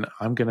 then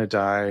I'm going to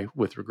die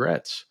with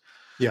regrets.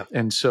 Yeah.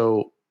 And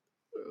so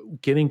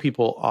getting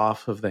people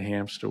off of the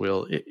hamster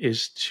wheel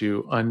is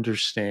to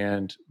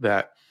understand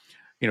that,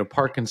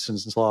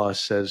 Parkinson's law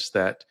says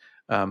that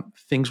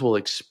things will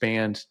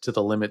expand to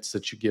the limits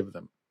that you give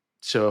them.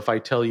 So if I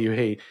tell you,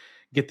 hey,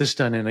 get this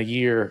done in a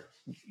year,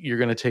 you're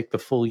going to take the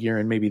full year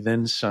and maybe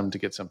then some to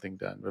get something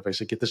done. But if I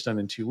say get this done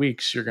in 2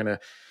 weeks, you're going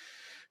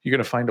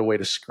to find a way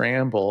to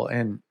scramble.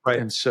 Right.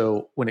 And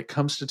so when it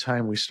comes to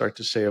time, we start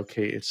to say,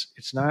 okay,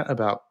 it's not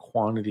about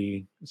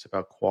quantity, it's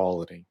about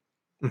quality.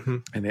 Mm-hmm.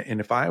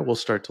 And if I will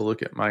start to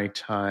look at my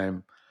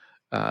time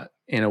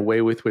in a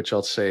way with which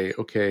I'll say,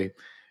 okay,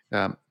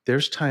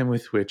 there's time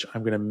with which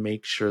I'm going to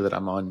make sure that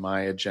I'm on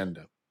my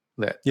agenda,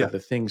 that Yeah. the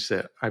things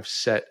that I've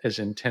set as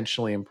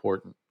intentionally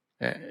important,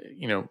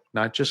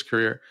 not just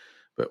career,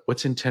 but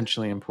what's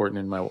intentionally important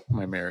in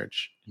my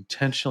marriage,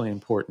 intentionally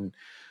important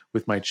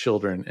with my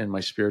children and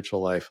my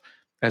spiritual life.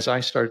 As I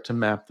start to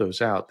map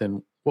those out,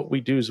 then what we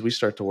do is we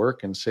start to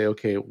work and say,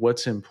 okay,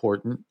 what's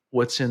important?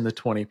 What's in the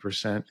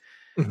 20%?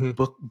 Mm-hmm.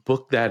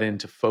 Book that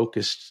into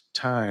focused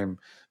time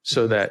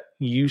so Mm-hmm. that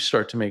you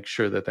start to make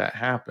sure that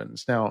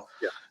happens. Now,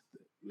 Yeah.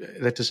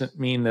 that doesn't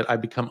mean that I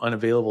become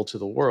unavailable to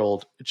the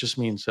world. It just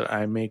means that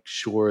I make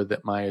sure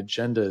that my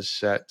agenda is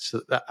set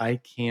so that I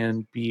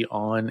can be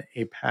on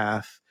a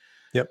path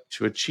Yep.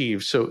 to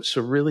achieve. So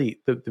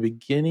really the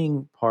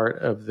beginning part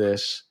of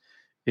this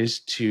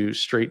is to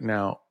straighten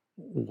out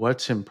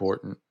what's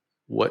important,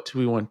 what do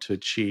we want to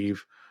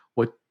achieve,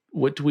 what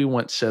what do we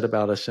want said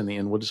about us in the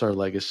end, what is our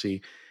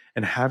legacy,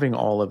 and having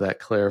all of that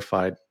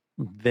clarified,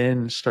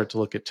 then start to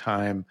look at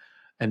time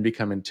and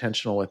become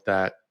intentional with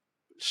that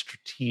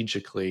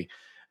strategically.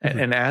 Mm-hmm.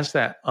 And as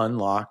that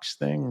unlocks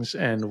things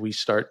and we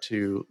start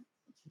to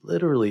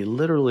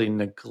literally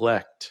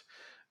neglect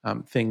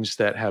things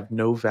that have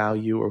no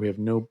value or we have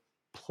no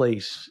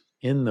place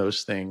in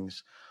those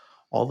things,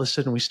 all of a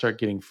sudden we start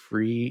getting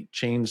free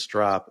chains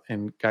drop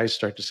and guys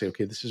start to say,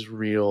 okay, this is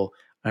real.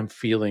 I'm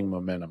feeling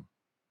momentum.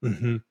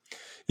 Mm-hmm.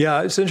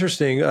 Yeah, it's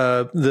interesting.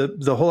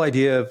 The whole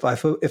idea of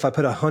if I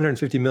put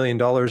 $150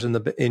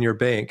 million in your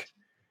bank,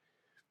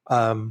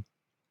 um,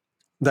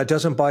 that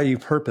doesn't buy you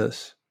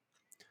purpose.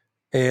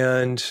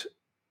 And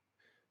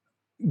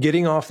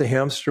getting off the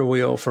hamster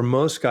wheel for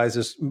most guys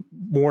is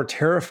more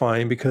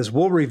terrifying because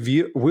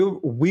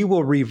we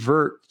will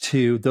revert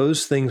to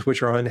those things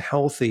which are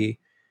unhealthy,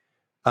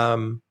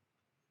 um,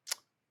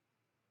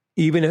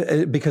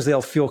 even because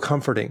they'll feel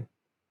comforting.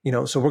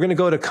 So we're going to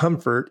go to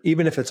comfort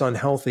even if it's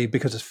unhealthy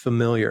because it's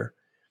familiar.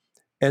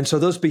 And so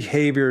those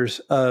behaviors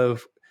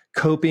of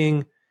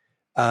coping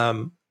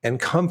and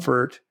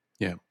comfort,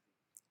 Yeah.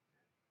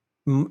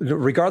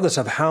 regardless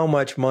of how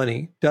much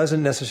money,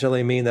 doesn't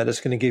necessarily mean that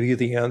it's going to give you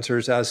the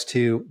answers as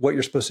to what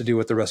you're supposed to do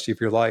with the rest of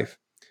your life.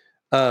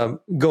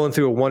 Going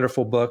through a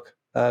wonderful book,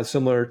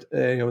 similar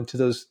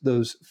to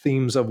those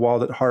themes of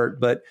Wild at Heart,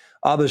 but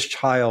Abba's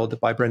Child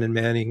by Brendan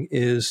Manning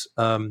is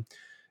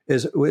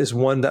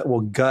one that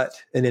will gut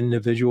an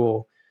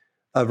individual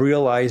of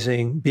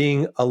realizing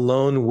being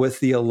alone with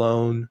the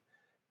alone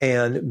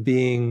and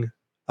being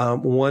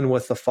one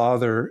with the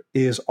Father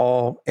is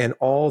all, and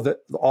all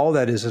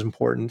that is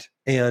important,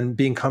 and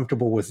being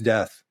comfortable with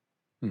death.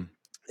 Hmm.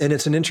 And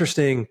it's an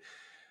interesting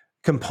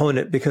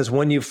component because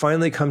when you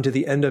finally come to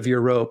the end of your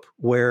rope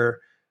where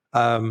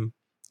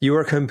you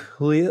are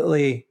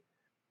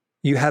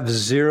you have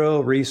zero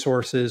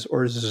resources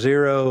or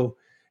zero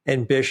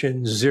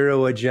ambition,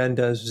 zero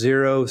agendas,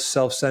 zero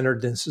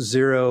self-centeredness,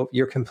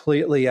 you're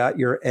completely at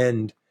your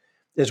end,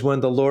 is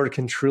when the Lord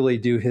can truly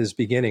do his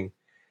beginning.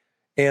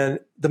 And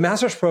the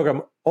master's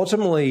program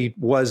ultimately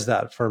was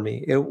that for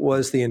me. It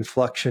was the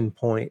inflection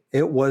point.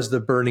 It was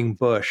the burning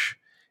bush.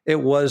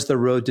 It was the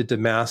road to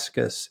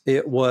Damascus.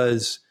 It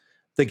was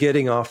the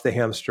getting off the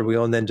hamster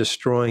wheel and then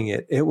destroying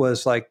it. It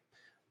was like,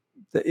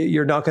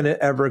 you're not going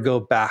to ever go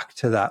back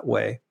to that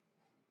way.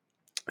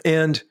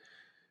 And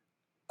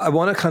I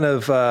want to kind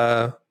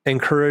of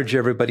encourage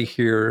everybody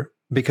here,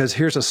 because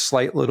here's a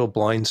slight little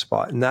blind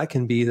spot, and that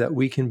can be that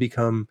we can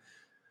become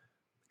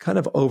kind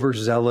of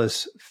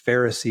overzealous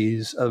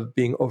Pharisees of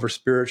being over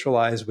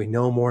spiritualized. We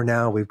know more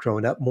now. We've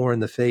grown up more in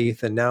the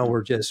faith, and now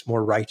we're just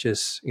more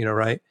righteous,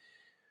 right?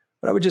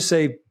 But I would just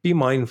say be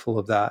mindful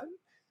of that.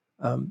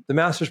 The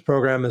master's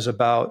program is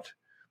about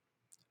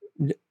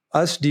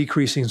us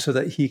decreasing so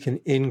that he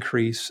can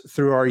increase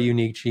through our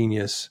unique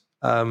genius.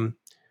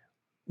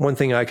 One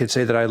thing I could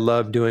say that I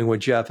love doing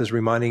with Jeff is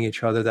reminding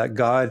each other that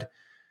God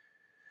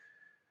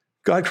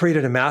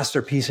created a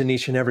masterpiece in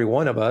each and every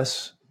one of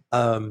us.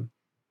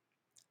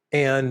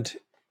 And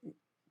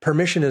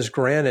permission is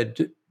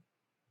granted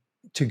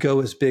to go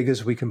as big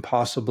as we can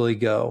possibly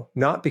go,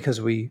 not because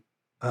we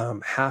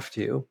have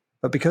to,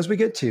 but because we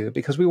get to,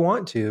 because we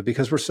want to,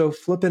 because we're so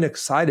flippin'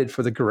 excited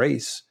for the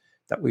grace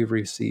that we've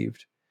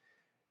received.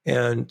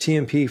 And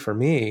TMP for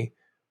me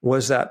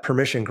was that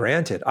permission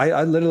granted.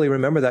 I literally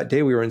remember that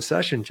day we were in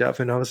session, Jeff,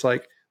 and I was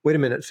like, wait a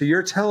minute. So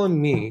you're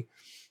telling me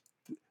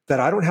that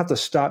I don't have to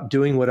stop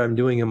doing what I'm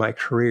doing in my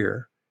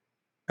career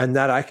and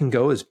that I can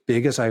go as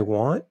big as I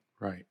want?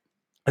 Right.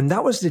 And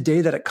that was the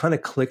day that it kind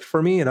of clicked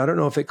for me. And I don't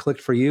know if it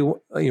clicked for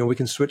you. We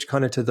can switch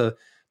kind of to the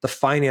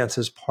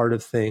finances part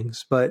of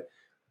things. But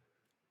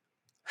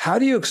how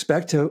do you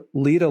expect to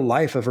lead a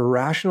life of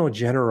irrational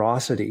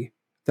generosity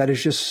that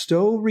is just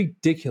so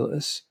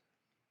ridiculous?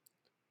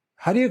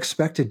 How do you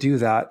expect to do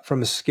that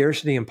from a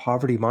scarcity and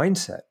poverty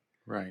mindset?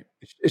 Right.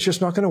 It's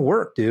just not going to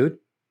work, dude.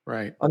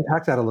 Right.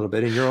 Unpack that a little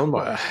bit in your own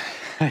Well,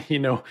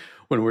 mind.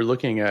 when we're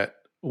looking at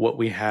what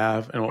we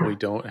have and what we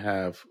don't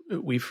have,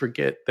 we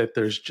forget that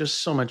there's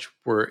just so much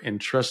we're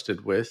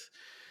entrusted with.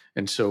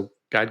 And so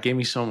God gave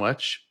me so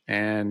much.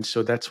 And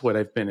so that's what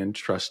I've been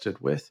entrusted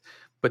with.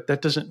 But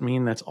that doesn't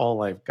mean that's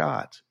all I've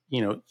got.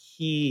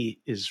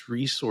 He is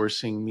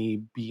resourcing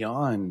me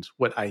beyond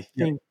what I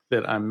Yeah, think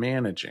that I'm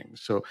managing.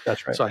 So,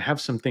 that's right. so I have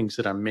some things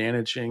that I'm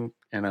managing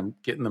and I'm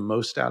getting the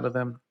most out of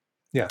them,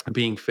 Yeah.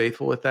 being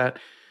faithful with that.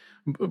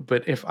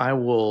 But if I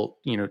will,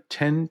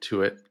 tend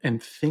to it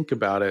and think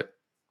about it,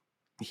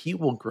 he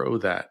will grow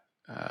that.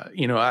 I'm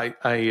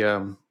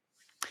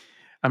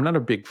not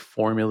a big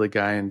formula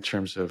guy in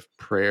terms of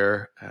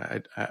prayer,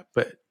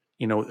 but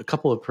a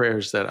couple of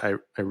prayers that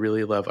I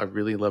really love. I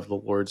really love the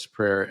Lord's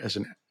Prayer as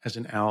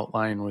an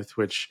outline with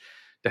which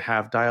to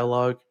have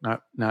dialogue,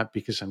 not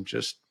because I'm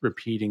just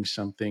repeating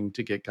something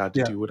to get God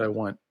to Yeah. do what I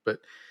want, but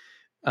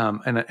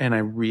and I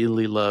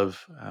really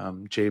love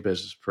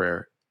Jabez's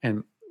prayer.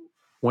 And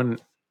when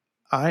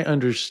I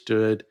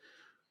understood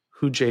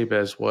who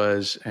Jabez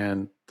was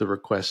and the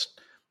request,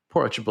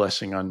 pour out your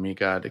blessing on me,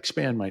 God,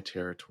 expand my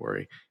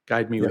territory,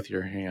 guide me Yeah. with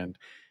your hand.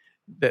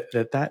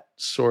 That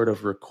sort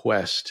of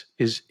request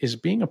is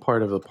being a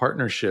part of a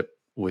partnership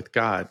with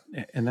God.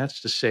 And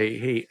that's to say,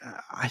 hey,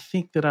 I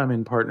think that I'm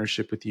in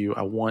partnership with you.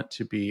 I want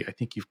to be. I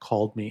think you've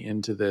called me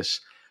into this,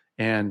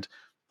 and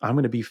I'm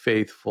going to be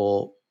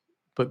faithful.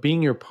 But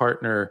being your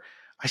partner,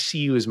 I see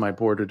you as my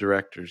board of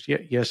directors.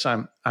 Yeah, yes,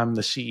 I'm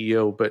the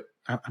CEO, but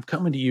I'm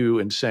coming to you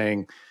and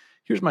saying,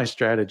 here's my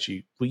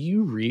strategy. Will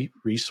you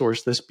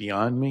resource this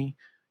beyond me,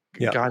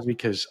 Yeah. God?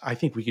 Because I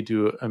think we could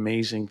do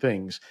amazing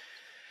things.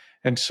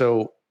 And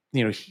so,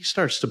 he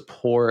starts to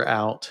pour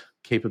out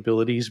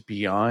capabilities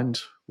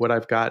beyond what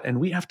I've got. And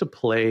we have to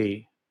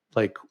play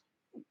like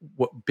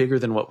what bigger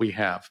than what we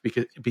have.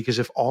 Because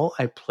if all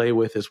I play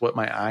with is what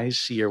my eyes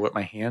see or what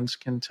my hands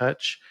can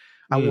touch,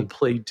 I will Mm.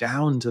 play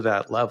down to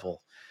that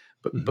level.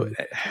 But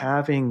Hmm.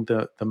 having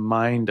the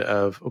mind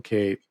of,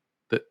 okay,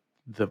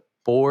 the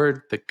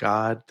board, the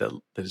God that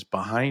is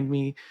behind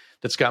me,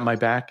 that's got my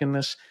back in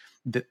this,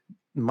 that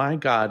my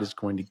God is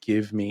going to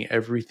give me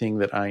everything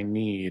that I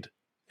need.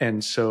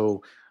 And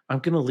so I'm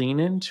going to lean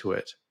into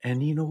it.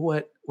 And you know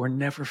what? We're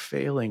never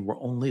failing.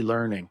 We're only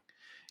learning.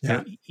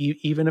 Yeah.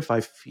 Even if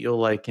I feel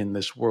like in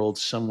this world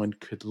someone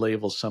could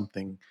label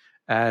something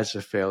as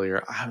a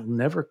failure, I'll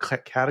never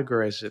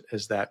categorize it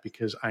as that,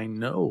 because I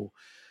know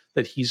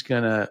that he's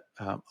going to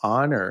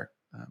honor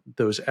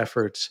those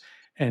efforts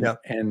and Yeah.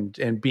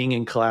 and being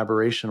in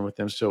collaboration with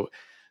them. So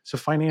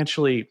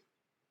financially,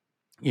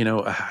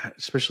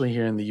 especially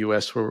here in the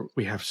US where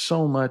we have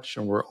so much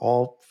and we're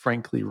all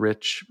frankly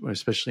rich,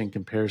 especially in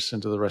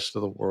comparison to the rest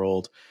of the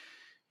world,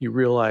 you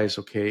realize,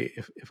 okay,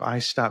 if I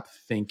stop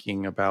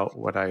thinking about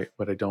what I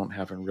don't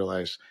have and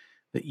realize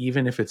that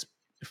even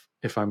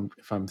if I'm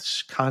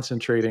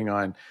concentrating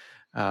on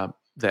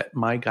that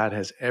my God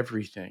has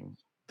everything,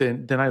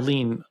 then I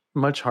lean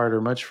much harder,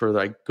 much further.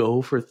 I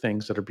go for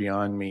things that are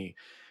beyond me.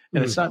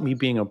 And it's Mm. not me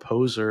being a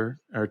poser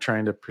or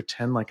trying to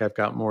pretend like I've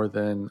got more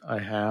than I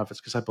have. It's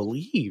because I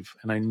believe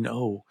and I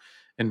know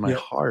in my Yep.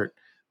 heart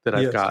that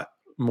I've Yes. got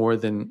more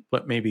than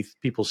what maybe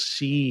people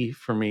see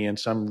for me. And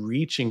so I'm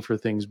reaching for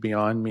things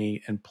beyond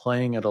me and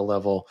playing at a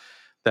level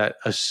that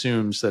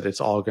assumes that it's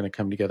all going to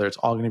come together. It's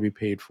all going to be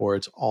paid for.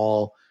 It's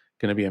all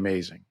going to be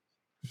amazing.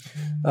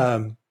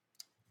 Um,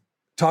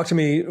 Talk to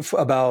me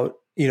about,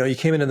 you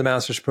came into the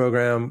master's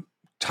program,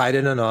 tied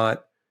in a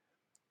knot,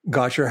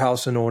 got your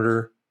house in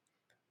order,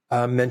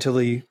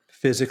 mentally,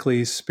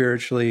 physically,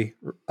 spiritually,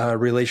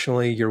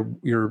 relationally,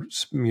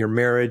 your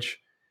marriage,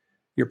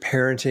 your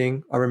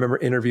parenting. I remember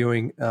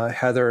interviewing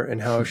Heather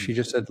and how she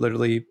just said,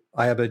 literally,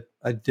 I have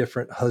a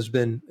different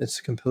husband.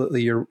 It's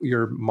completely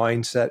your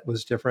mindset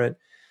was different.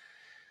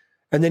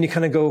 And then you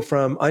kind of go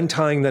from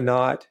untying the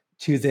knot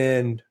to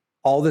then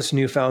all this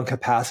newfound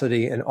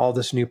capacity and all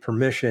this new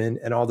permission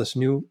and all this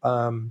new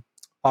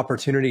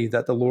opportunity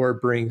that the Lord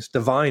brings,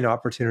 divine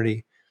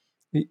opportunity,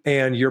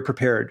 and you're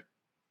prepared.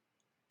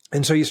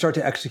 And so you start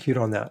to execute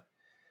on that.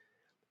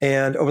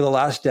 And over the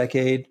last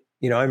decade,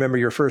 I remember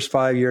your first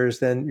 5 years,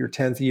 then your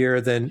 10th year,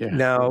 then Yeah.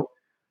 now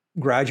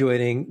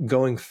graduating,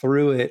 going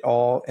through it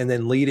all, and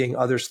then leading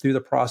others through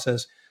the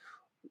process.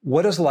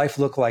 What does life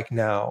look like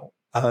now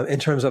in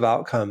terms of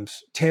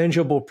outcomes,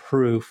 tangible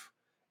proof,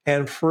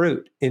 and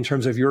fruit in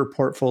terms of your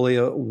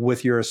portfolio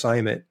with your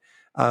assignment?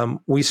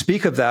 We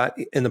speak of that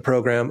in the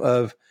program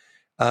of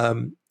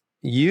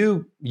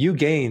you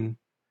gain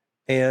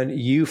and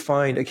you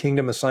find a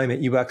kingdom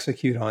assignment, you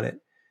execute on it.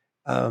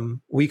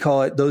 We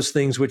call it those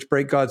things which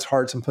break God's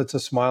hearts and puts a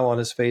smile on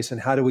his face.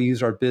 And how do we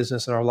use our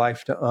business and our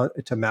life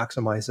to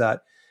maximize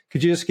that?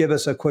 Could you just give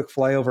us a quick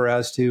flyover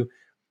as to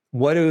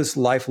what does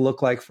life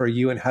look like for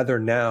you and Heather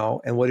now?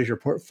 And what does your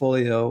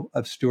portfolio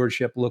of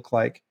stewardship look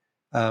like?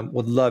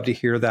 Would love to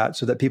hear that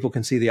so that people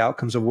can see the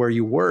outcomes of where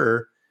you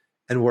were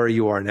and where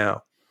you are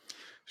now.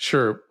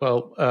 Sure.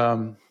 Well,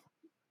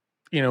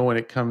 when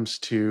it comes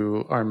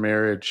to our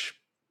marriage,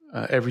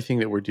 everything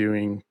that we're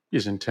doing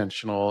is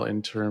intentional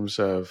in terms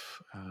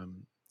of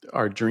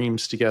our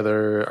dreams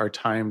together, our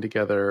time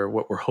together,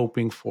 what we're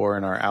hoping for,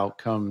 and our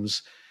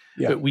outcomes.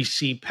 Yeah. But we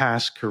see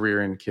past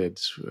career and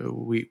kids.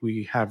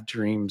 We have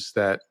dreams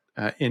that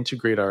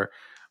integrate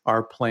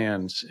our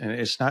plans, and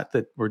it's not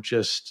that we're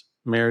just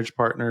marriage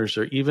partners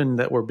or even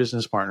that we're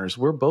business partners.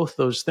 We're both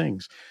those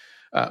things.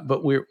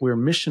 But we're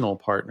missional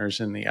partners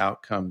in the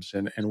outcomes,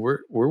 and we're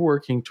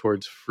working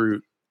towards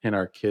fruit in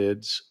our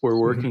kids. We're Mm-hmm.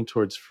 working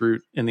towards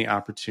fruit in the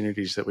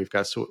opportunities that we've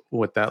got. So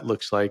what that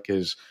looks like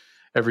is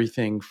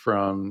everything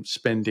from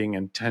spending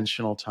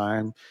intentional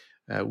time.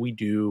 We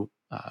do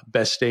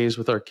best days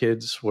with our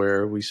kids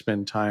where we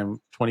spend time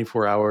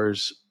 24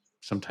 hours,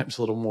 sometimes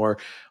a little more,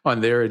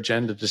 on their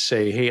agenda to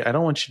say, hey, I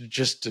don't want you to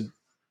just to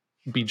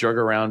be drug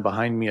around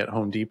behind me at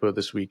Home Depot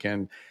this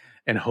weekend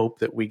and hope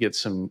that we get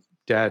some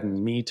dad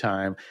and me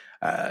time.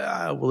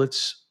 Well,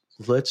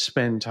 let's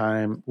spend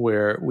time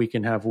where we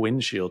can have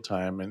windshield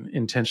time and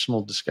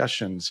intentional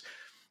discussions.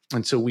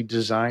 And so we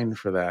design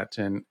for that.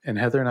 And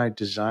Heather and I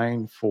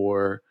design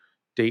for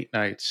date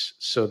nights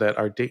so that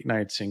our date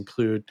nights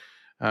include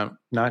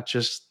not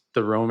just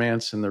the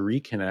romance and the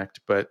reconnect,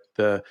 but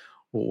the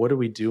well, what are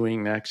we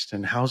doing next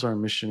and how's our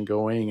mission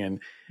going, and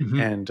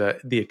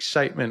Mm-hmm. the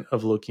excitement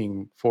of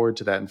looking forward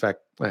to that. In fact,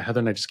 Heather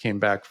and I just came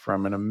back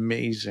from an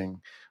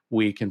amazing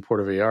week in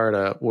Puerto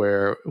Vallarta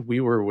where we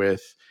were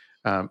with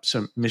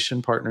some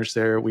mission partners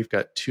there. We've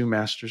got 2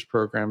 master's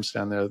programs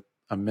down there,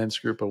 a men's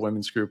group, a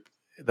women's group,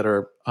 that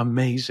are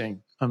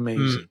amazing,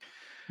 amazing.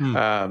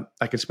 Mm-hmm.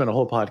 I could spend a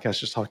whole podcast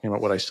just talking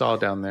about what I saw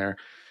down there.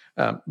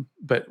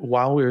 But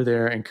while we were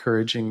there,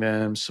 encouraging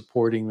them,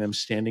 supporting them,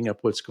 standing up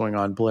what's going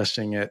on,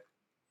 blessing it,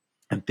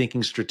 and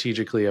thinking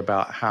strategically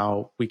about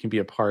how we can be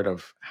a part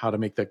of how to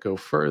make that go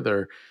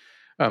further,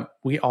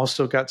 we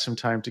also got some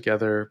time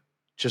together,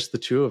 just the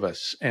 2 of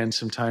us, and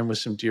some time with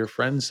some dear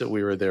friends that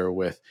we were there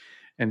with.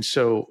 And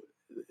so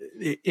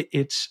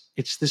it's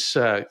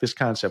this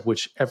concept,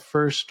 which at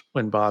first,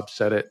 when Bob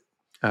said it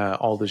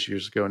all those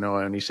years ago,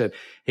 Noah, and he said,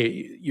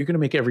 "Hey, you're going to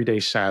make every day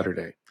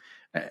Saturday."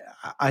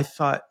 I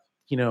thought,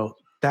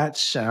 that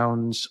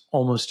sounds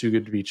almost too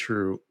good to be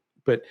true,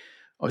 but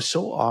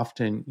so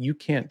often you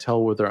can't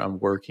tell whether I'm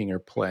working or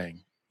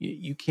playing.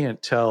 You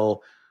can't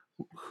tell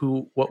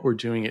what we're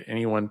doing at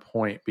any one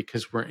point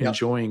because we're Yep.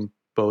 enjoying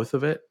both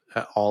of it,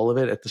 all of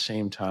it at the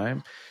same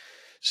time.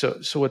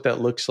 So what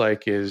that looks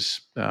like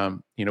is,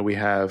 we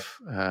have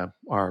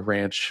our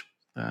ranch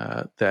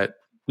that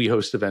we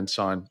host events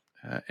on,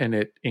 and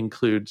it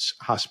includes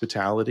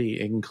hospitality,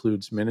 it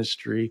includes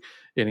ministry,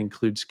 it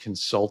includes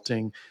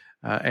consulting,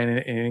 and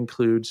it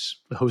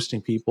includes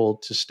hosting people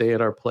to stay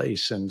at our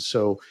place. And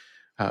so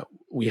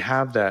we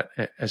have that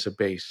as a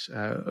base.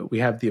 We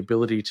have the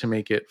ability to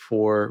make it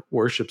for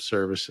worship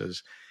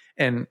services.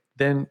 And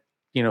then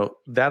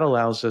that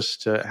allows us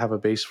to have a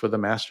base for the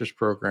master's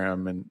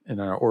program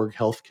and our org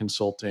health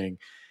consulting,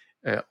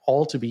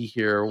 all to be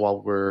here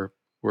while we're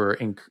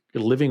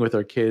living with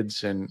our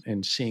kids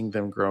and seeing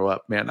them grow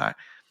up. Man, I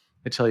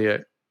tell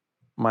you,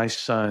 my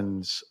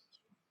sons,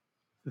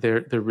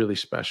 they're really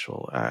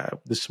special.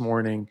 This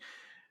morning,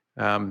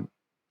 um,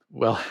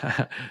 well,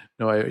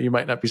 no, you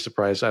might not be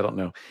surprised. I don't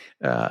know.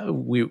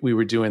 We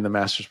were doing the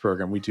master's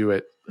program. We do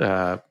it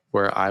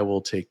where I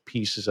will take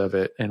pieces of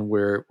it, and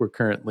we're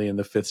currently in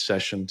the 5th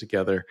session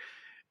together,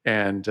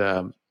 and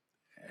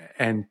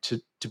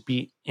to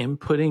be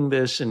inputting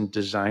this in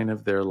design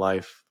of their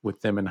life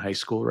with them in high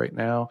school right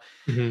now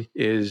Mm-hmm.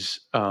 is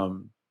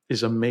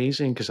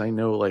amazing, because I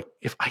know, like,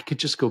 if I could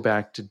just go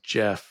back to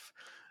Jeff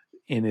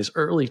in his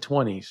early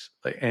 20s,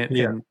 like,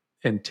 Yeah.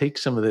 and take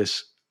some of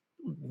this,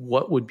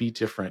 what would be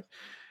different?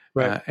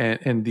 Right.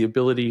 and the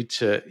ability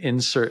to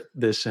insert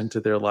this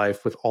into their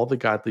life with all the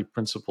godly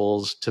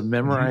principles, to Mhm.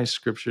 memorize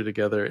scripture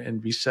together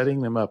and be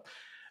setting them up.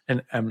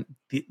 And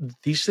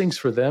these things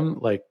for them,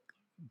 like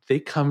they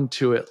come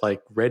to it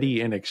like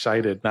ready and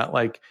excited, not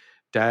like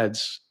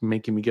dad's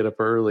making me get up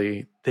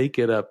early. They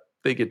get up,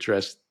 they get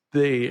dressed,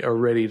 they are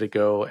ready to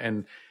go.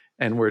 And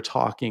we're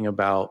talking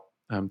about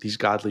these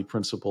godly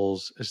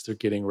principles as they're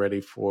getting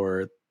ready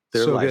for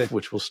their So life, good.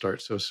 which will start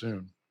so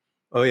soon.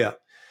 Oh yeah.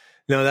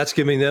 No, that's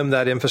giving them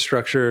that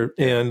infrastructure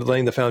Yeah. and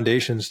laying the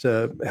foundations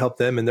to help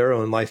them in their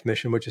own life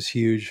mission, which is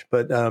huge.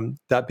 But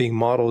that being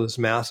modeled is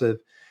massive.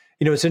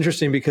 It's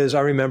interesting because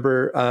I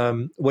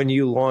remember when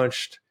you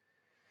launched,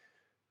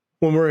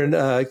 when we're in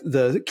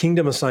the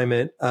Kingdom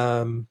Assignment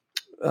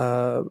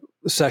uh,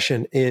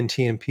 session in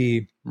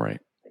TMP, Right.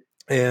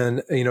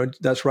 and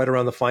that's right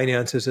around the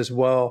finances as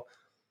well.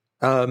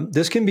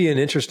 This can be an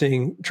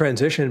interesting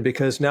transition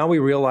because now we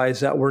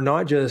realize that we're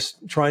not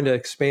just trying to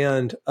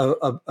expand,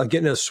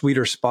 get in a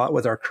sweeter spot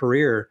with our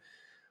career.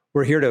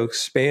 We're here to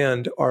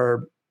expand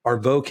our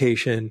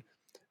vocation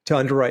to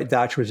underwrite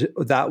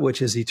that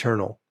which is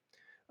eternal.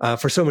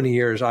 For so many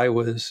years, I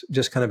was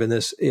just kind of in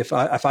this: if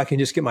I can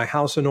just get my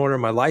house in order,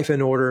 my life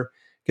in order,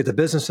 get the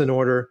business in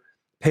order,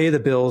 pay the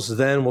bills,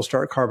 then we'll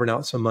start carving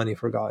out some money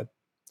for God.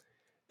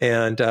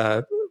 And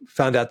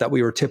found out that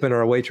we were tipping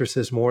our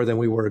waitresses more than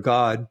we were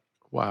God.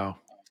 Wow.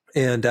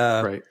 And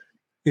Right.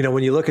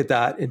 when you look at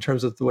that in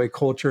terms of the way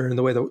culture and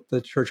the way the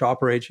church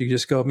operates, you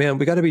just go, man,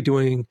 we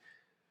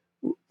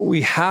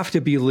have to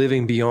be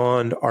living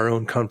beyond our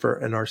own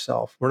comfort and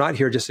ourself. We're not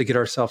here just to get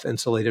ourselves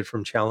insulated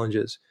from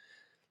challenges.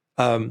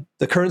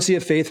 The currency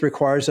of faith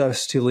requires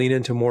us to lean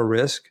into more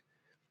risk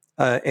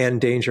and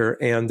danger,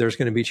 and there's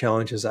going to be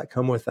challenges that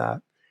come with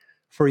that.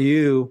 For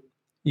you,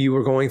 you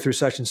were going through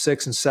session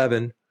 6 and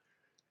 7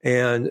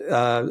 and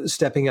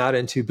stepping out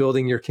into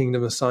building your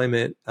kingdom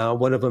assignment,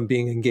 one of them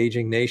being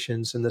engaging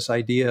nations, and this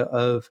idea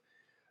of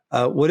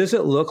what does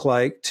it look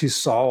like to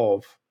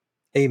solve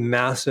a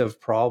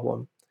massive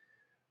problem?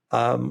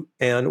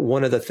 And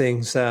one of the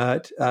things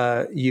that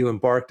you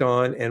embarked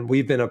on, and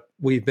we've been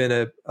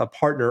a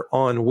partner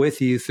on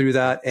with you through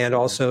that, and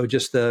also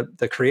just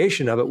the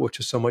creation of it, which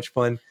is so much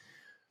fun.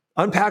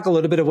 Unpack a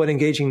little bit of what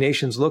engaging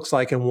nations looks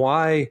like and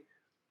why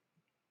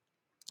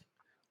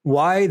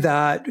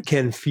that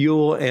can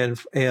fuel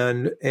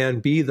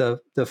and be the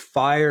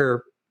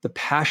fire, the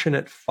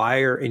passionate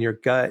fire in your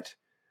gut,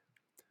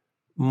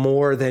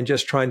 more than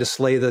just trying to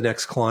slay the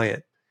next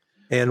client,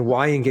 and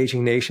why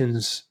engaging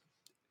nations.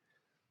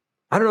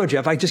 I don't know,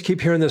 Jeff. I just keep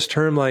hearing this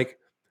term, like,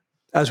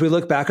 as we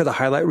look back at the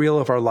highlight reel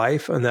of our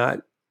life and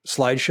that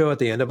slideshow at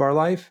the end of our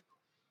life,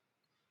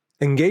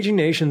 engaging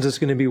nations is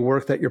going to be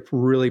work that you're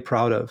really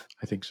proud of.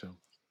 I think so.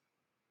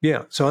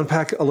 Yeah. So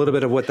unpack a little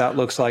bit of what that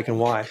looks like and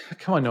why.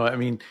 Come on, Noah. I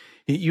mean,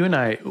 you and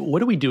I,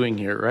 what are we doing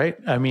here, right?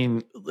 I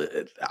mean,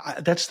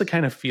 that's the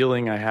kind of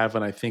feeling I have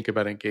when I think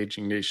about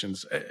engaging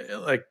nations.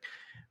 Like,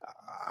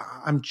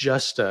 I'm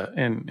just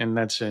and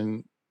that's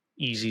an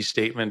easy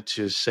statement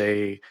to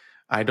say.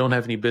 I don't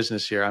have any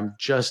business here. I'm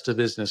just a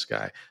business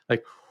guy.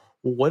 Like,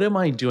 what am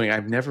I doing?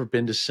 I've never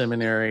been to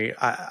seminary.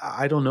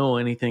 I don't know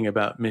anything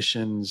about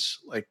missions.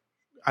 Like,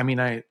 I mean,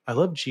 I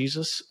love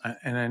Jesus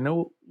and I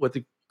know what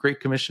the Great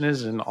Commission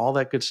is and all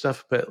that good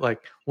stuff. But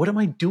like, what am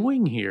I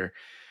doing here?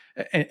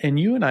 And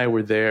you and I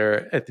were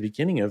there at the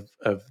beginning of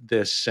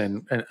this,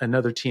 and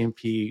another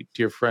TMP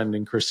dear friend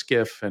and Chris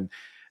Skiff,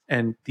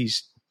 and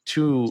these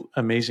two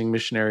amazing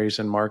missionaries,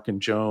 and Mark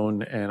and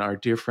Joan, and our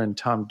dear friend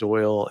Tom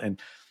Doyle. And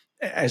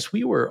as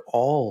we were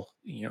all,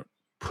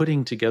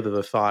 putting together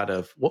the thought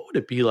of what would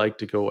it be like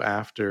to go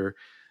after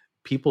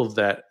people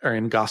that are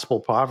in gospel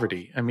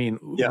poverty. I mean,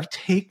 Yeah. we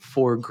take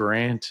for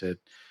granted,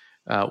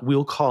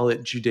 we'll call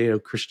it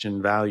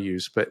Judeo-Christian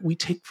values, but we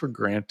take for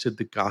granted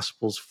the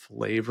gospel's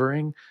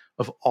flavoring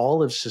of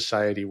all of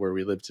society where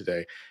we live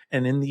today.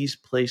 And in these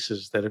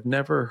places that have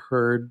never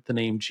heard the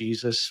name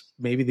Jesus,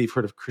 maybe they've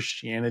heard of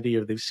Christianity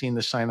or they've seen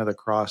the sign of the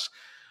cross,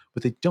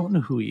 but they don't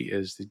know who he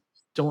is. They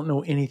don't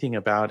know anything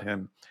about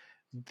him.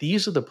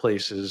 These are the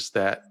places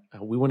that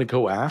we want to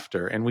go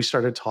after. And we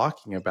started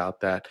talking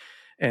about that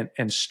and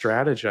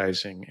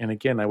strategizing. And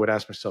again, I would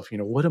ask myself,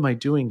 what am I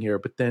doing here?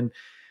 But then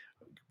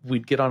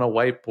we'd get on a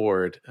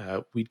whiteboard,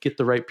 we'd get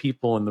the right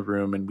people in the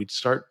room, and we'd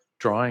start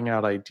drawing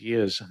out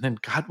ideas. And then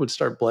God would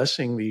start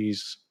blessing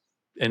these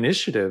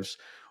initiatives,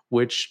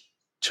 which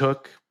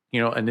took,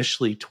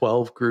 initially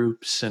 12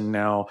 groups and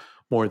now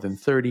more than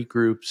 30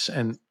 groups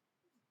and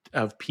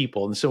of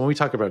people. And so when we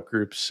talk about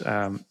groups,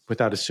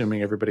 without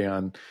assuming everybody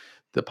on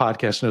the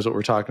podcast knows what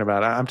we're talking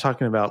about, I'm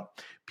talking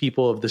about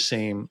people of the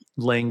same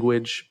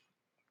language,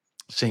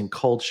 same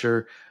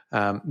culture,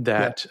 Yeah.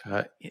 that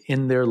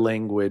in their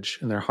language,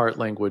 in their heart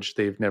language,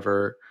 they've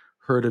never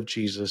heard of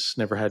Jesus,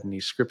 never had any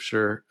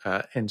scripture,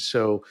 and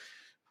so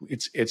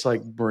it's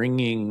like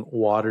bringing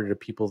water to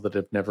people that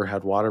have never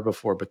had water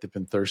before, but they've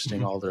been thirsting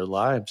Mm-hmm. all their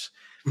lives,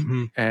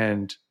 Mm-hmm.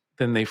 and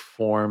then they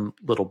form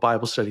little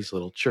Bible studies,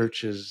 little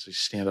churches. They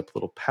stand up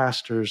little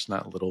pastors,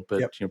 not little,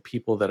 but Yep.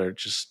 people that are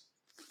just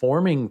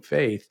forming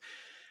faith.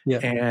 Yeah.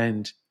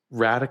 and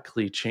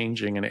radically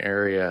changing an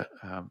area,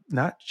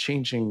 not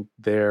changing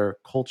their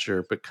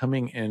culture, but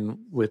coming in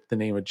with the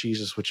name of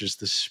Jesus, which is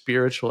the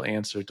spiritual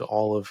answer to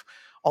all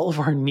of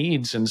our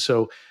needs. And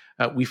so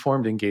we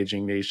formed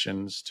Engaging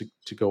Nations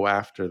to go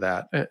after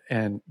that.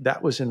 And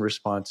that was in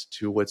response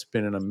to what's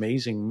been an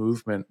amazing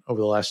movement over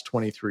the last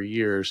 23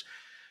 years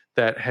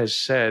that has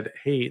said,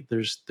 hey,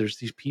 there's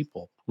these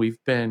people.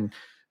 We've been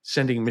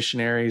sending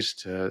missionaries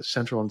to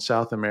Central and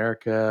South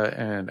America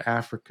and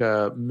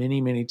Africa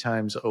many, many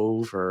times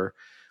over,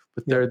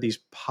 but there Yep. are these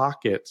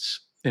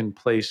pockets in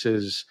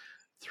places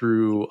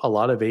through a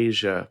lot of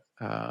Asia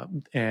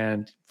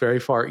and very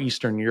far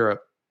Eastern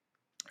Europe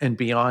and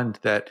beyond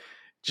that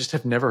just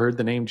have never heard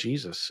the name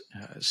Jesus.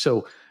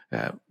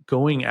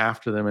 Going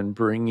after them and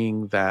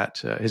bringing that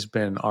has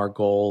been our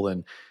goal.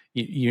 And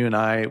you and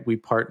I, we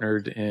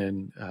partnered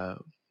in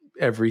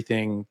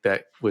everything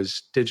that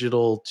was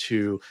digital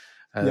to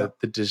Yeah.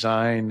 the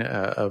design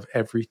of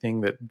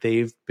everything that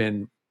they've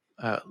been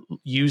uh,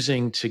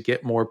 using to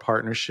get more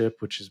partnership,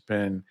 which has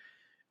been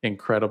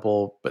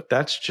incredible. But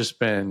that's just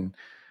been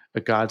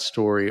a God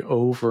story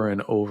over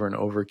and over and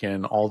over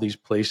again. All these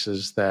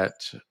places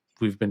that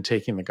we've been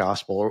taking the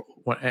gospel,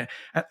 and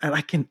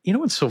I can,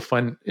 what's so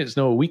fun is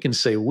Noah, we can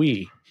say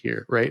we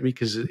here, right?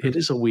 Because Mhm. it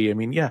is a we. I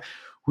mean, yeah,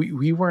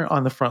 we weren't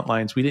on the front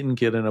lines. We didn't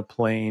get in a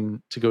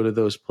plane to go to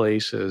those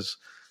places,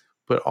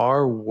 but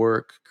our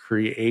work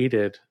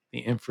created the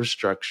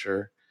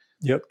infrastructure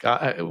Yep.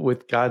 God,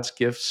 with God's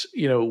gifts,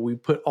 we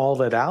put all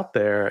that out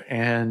there,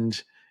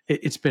 and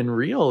it's been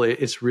real.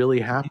 It's really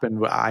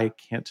happened. I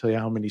can't tell you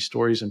how many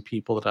stories and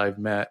people that I've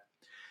met.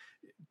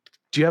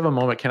 Do you have a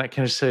moment? Can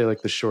I say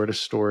like the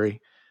shortest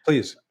story?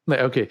 Please.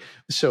 Okay,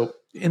 so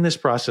in this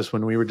process,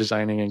 when we were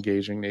designing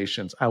Engaging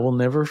Nations, I will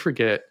never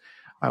forget.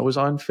 I was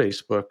on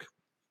Facebook,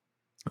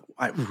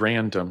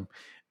 random,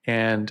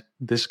 and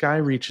this guy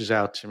reaches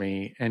out to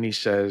me and he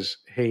says,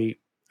 "Hey,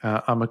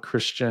 I'm a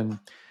Christian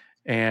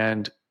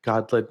and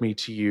God led me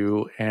to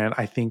you. And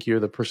I think you're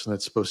the person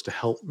that's supposed to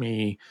help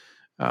me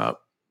uh,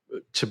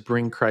 to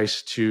bring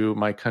Christ to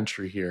my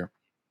country here."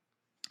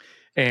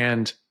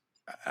 And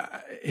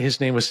his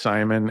name was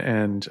Simon.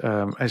 And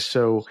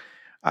so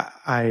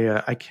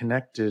I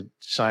connected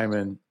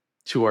Simon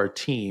to our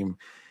team.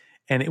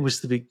 And it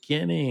was the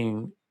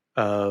beginning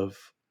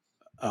of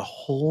a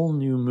whole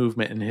new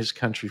movement in his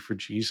country for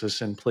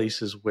Jesus in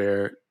places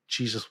where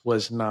Jesus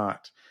was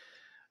not.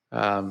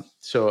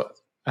 So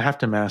I have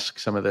to mask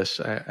some of this.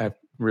 I'm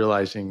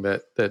realizing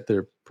that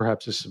there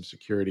perhaps is some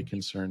security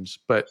concerns,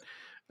 but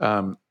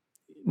um,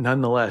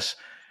 nonetheless,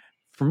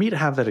 for me to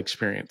have that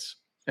experience,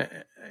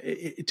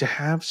 to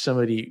have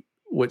somebody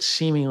what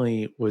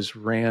seemingly was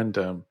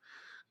random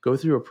go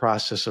through a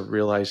process of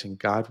realizing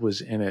God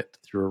was in it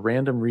through a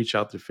random reach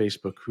out to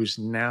Facebook, who's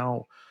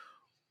now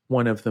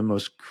one of the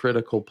most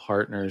critical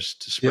partners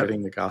to Yep.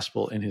 spreading the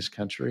gospel in his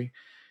country.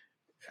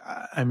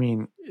 I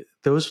mean,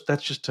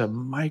 that's just a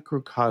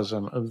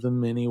microcosm of the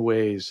many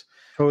ways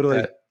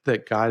Totally.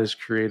 that God has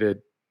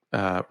created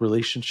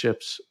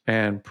relationships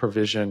and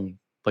provision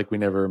like we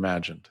never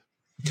imagined.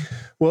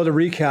 Well, to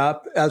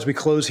recap as we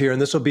close here,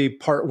 and this will be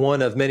part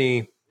one of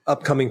many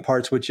upcoming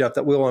parts with Jeff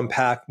that we'll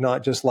unpack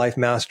not just life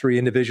mastery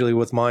individually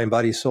with mind,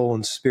 body, soul,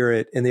 and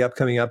spirit in the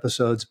upcoming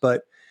episodes,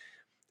 but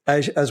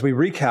as we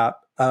recap,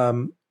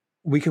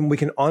 we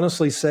can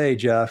honestly say,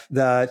 Jeff,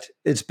 that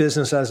it's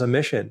business as a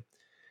mission,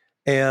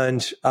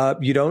 and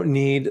you don't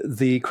need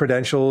the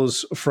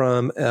credentials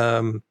from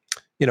a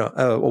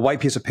white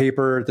piece of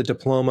paper, the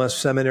diploma,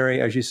 seminary,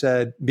 as you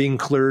said, being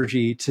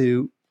clergy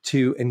to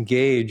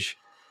engage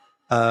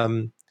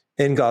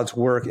in God's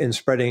work in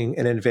spreading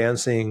and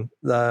advancing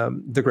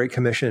the Great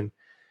Commission.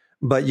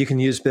 But you can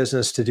use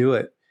business to do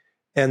it.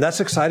 And that's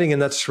exciting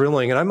and that's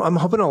thrilling. And I'm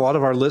hoping a lot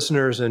of our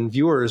listeners and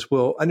viewers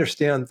will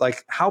understand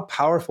like how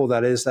powerful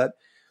that is. That,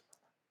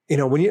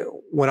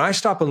 when I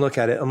stop and look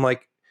at it, I'm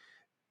like,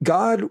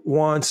 God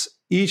wants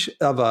each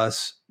of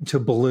us to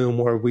bloom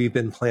where we've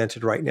been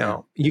planted right Yeah,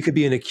 now. You could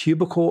be in a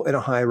cubicle in a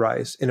high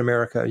rise in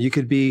America. You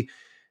could be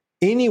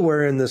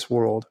anywhere in this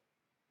world,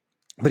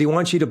 but he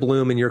wants you to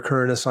bloom in your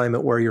current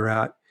assignment where you're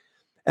at.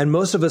 And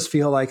most of us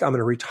feel like I'm going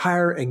to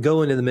retire and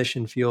go into the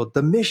mission field.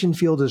 The mission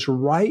field is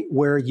right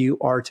where you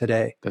are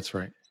today. that's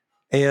right.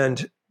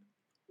 And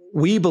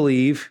we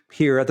believe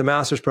here at the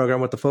master's program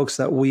with the folks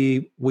that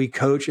we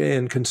coach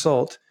and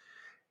consult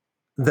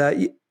that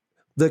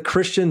the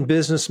Christian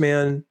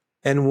businessman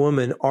and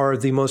woman are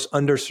the most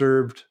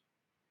underserved,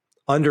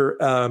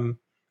 under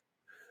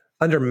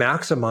under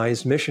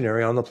maximized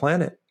missionary on the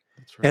planet.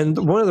 That's right.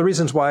 And one of the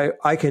reasons why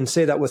I can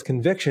say that with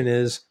conviction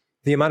is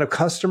the amount of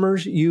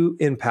customers you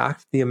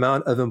impact, the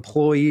amount of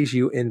employees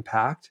you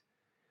impact,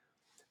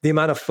 the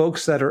amount of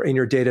folks that are in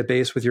your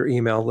database with your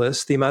email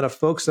list, the amount of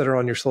folks that are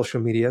on your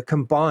social media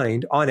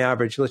combined on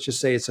average, let's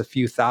just say it's a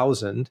few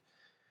thousand,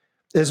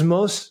 is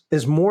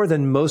more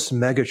than most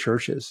mega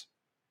churches.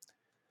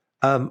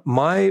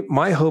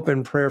 My hope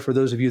and prayer for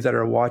those of you that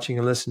are watching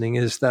and listening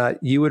is that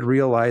you would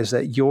realize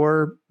that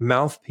your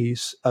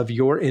mouthpiece of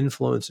your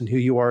influence and who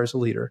you are as a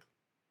leader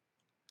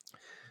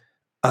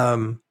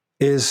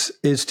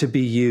is to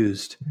be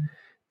used.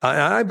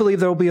 I believe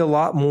there will be a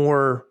lot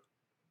more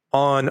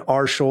on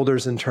our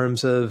shoulders in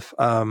terms of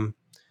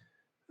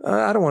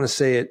I don't want to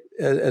say it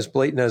as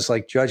blatant as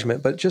like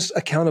judgment, but just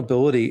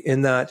accountability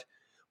in that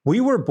we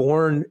were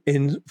born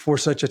in for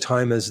such a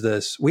time as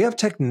this. We have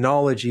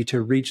technology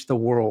to reach the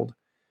world.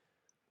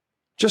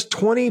 Just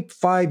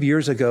 25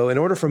 years ago, in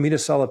order for me to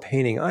sell a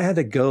painting, I had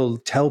to go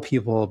tell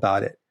people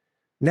about it.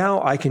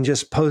 Now I can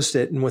just post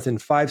it, and within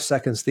 5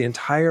 seconds, the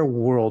entire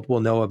world will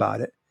know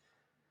about it.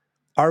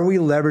 Are we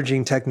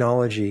leveraging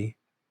technology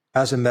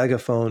as a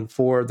megaphone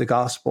for the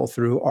gospel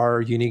through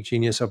our unique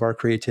genius of our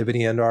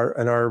creativity and our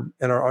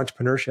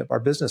entrepreneurship, our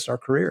business, our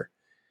career?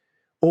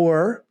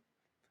 Or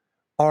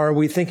are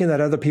we thinking that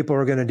other people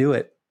are going to do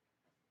it?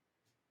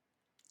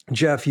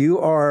 Jeff, you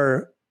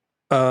are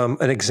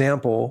an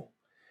example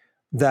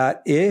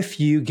that if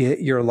you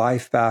get your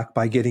life back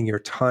by getting your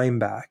time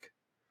back,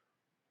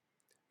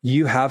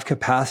 you have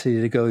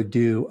capacity to go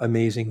do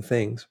amazing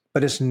things.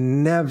 But it's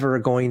never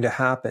going to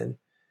happen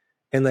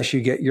unless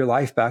you get your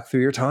life back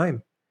through your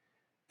time.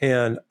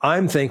 And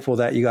I'm thankful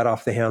that you got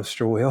off the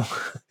hamster wheel.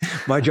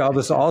 My job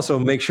is to also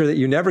make sure that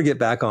you never get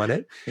back on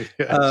it.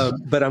 Yes.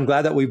 But I'm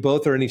glad that we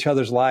both are in each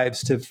other's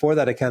lives for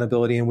that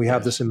accountability. And we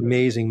have this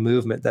amazing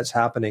movement that's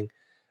happening.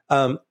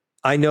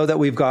 I know that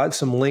we've got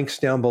some links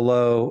down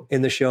below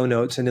in the show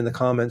notes and in the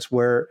comments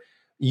where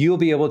you'll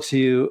be able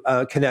to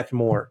connect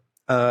more.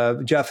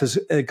 Jeff has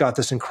got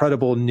this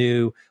incredible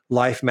new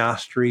Life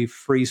Mastery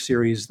free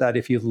series that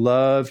if you'd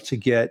love to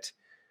get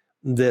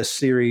this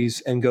series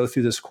and go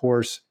through this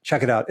course,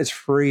 check it out. It's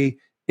free.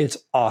 It's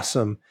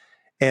awesome.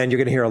 And you're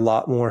going to hear a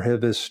lot more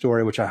of his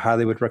story, which I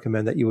highly would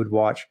recommend that you would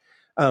watch.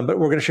 But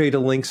we're going to show you the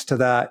links to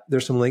that.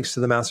 There's some links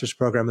to the master's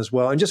program as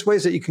well, and just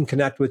ways that you can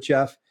connect with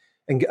Jeff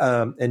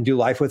and do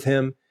life with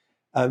him.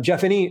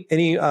 Jeff,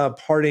 any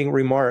parting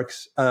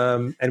remarks?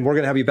 And we're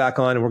going to have you back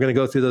on, and we're going to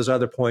go through those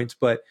other points.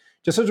 But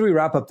just as we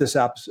wrap up this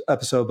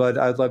episode, Bud,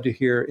 I'd love to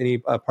hear any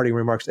parting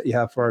remarks that you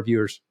have for our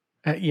viewers.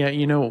 Yeah,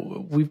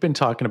 we've been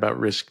talking about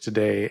risk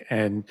today,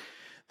 and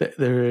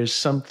there is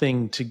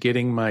something to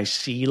getting my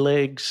sea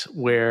legs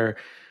where,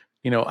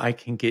 I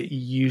can get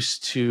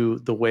used to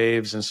the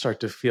waves and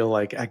start to feel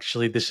like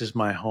actually this is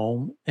my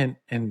home.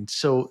 And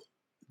so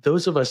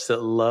those of us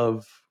that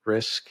love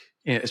risk,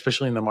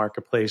 especially in the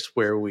marketplace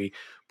where we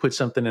put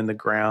something in the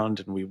ground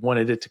and we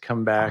wanted it to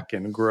come back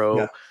and grow,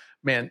 Yeah.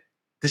 man,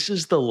 this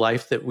is the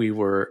life that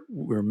we're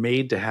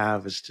made to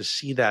have, is to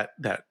see that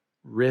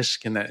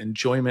risk and that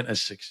enjoyment of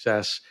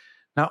success,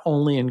 not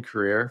only in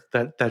career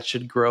that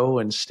should grow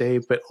and stay,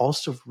 but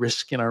also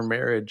risk in our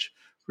marriage,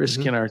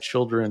 risk in our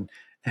children,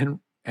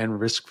 and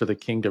risk for the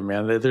kingdom,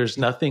 man. There's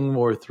nothing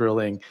more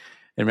thrilling.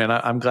 And man,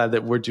 I'm glad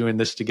that we're doing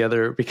this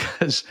together,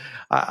 because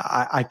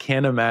I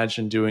can't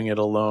imagine doing it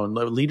alone.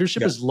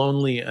 Leadership is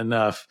lonely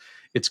enough.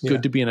 It's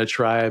good to be in a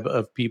tribe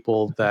of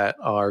people that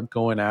are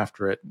going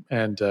after it,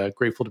 and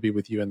grateful to be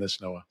with you in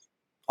this, Noah.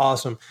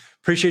 Awesome.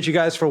 Appreciate you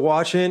guys for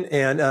watching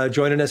and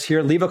joining us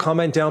here. Leave a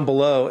comment down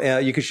below.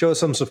 You can show us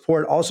some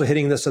support, also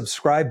hitting the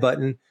subscribe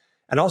button,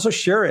 and also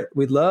share it.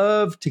 We'd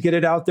love to get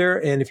it out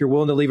there. And if you're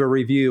willing to leave a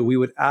review, we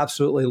would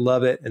absolutely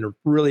love it, and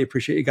really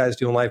appreciate you guys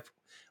doing life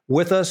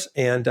with us,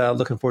 and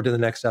looking forward to the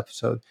next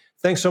episode.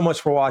 Thanks so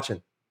much for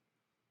watching.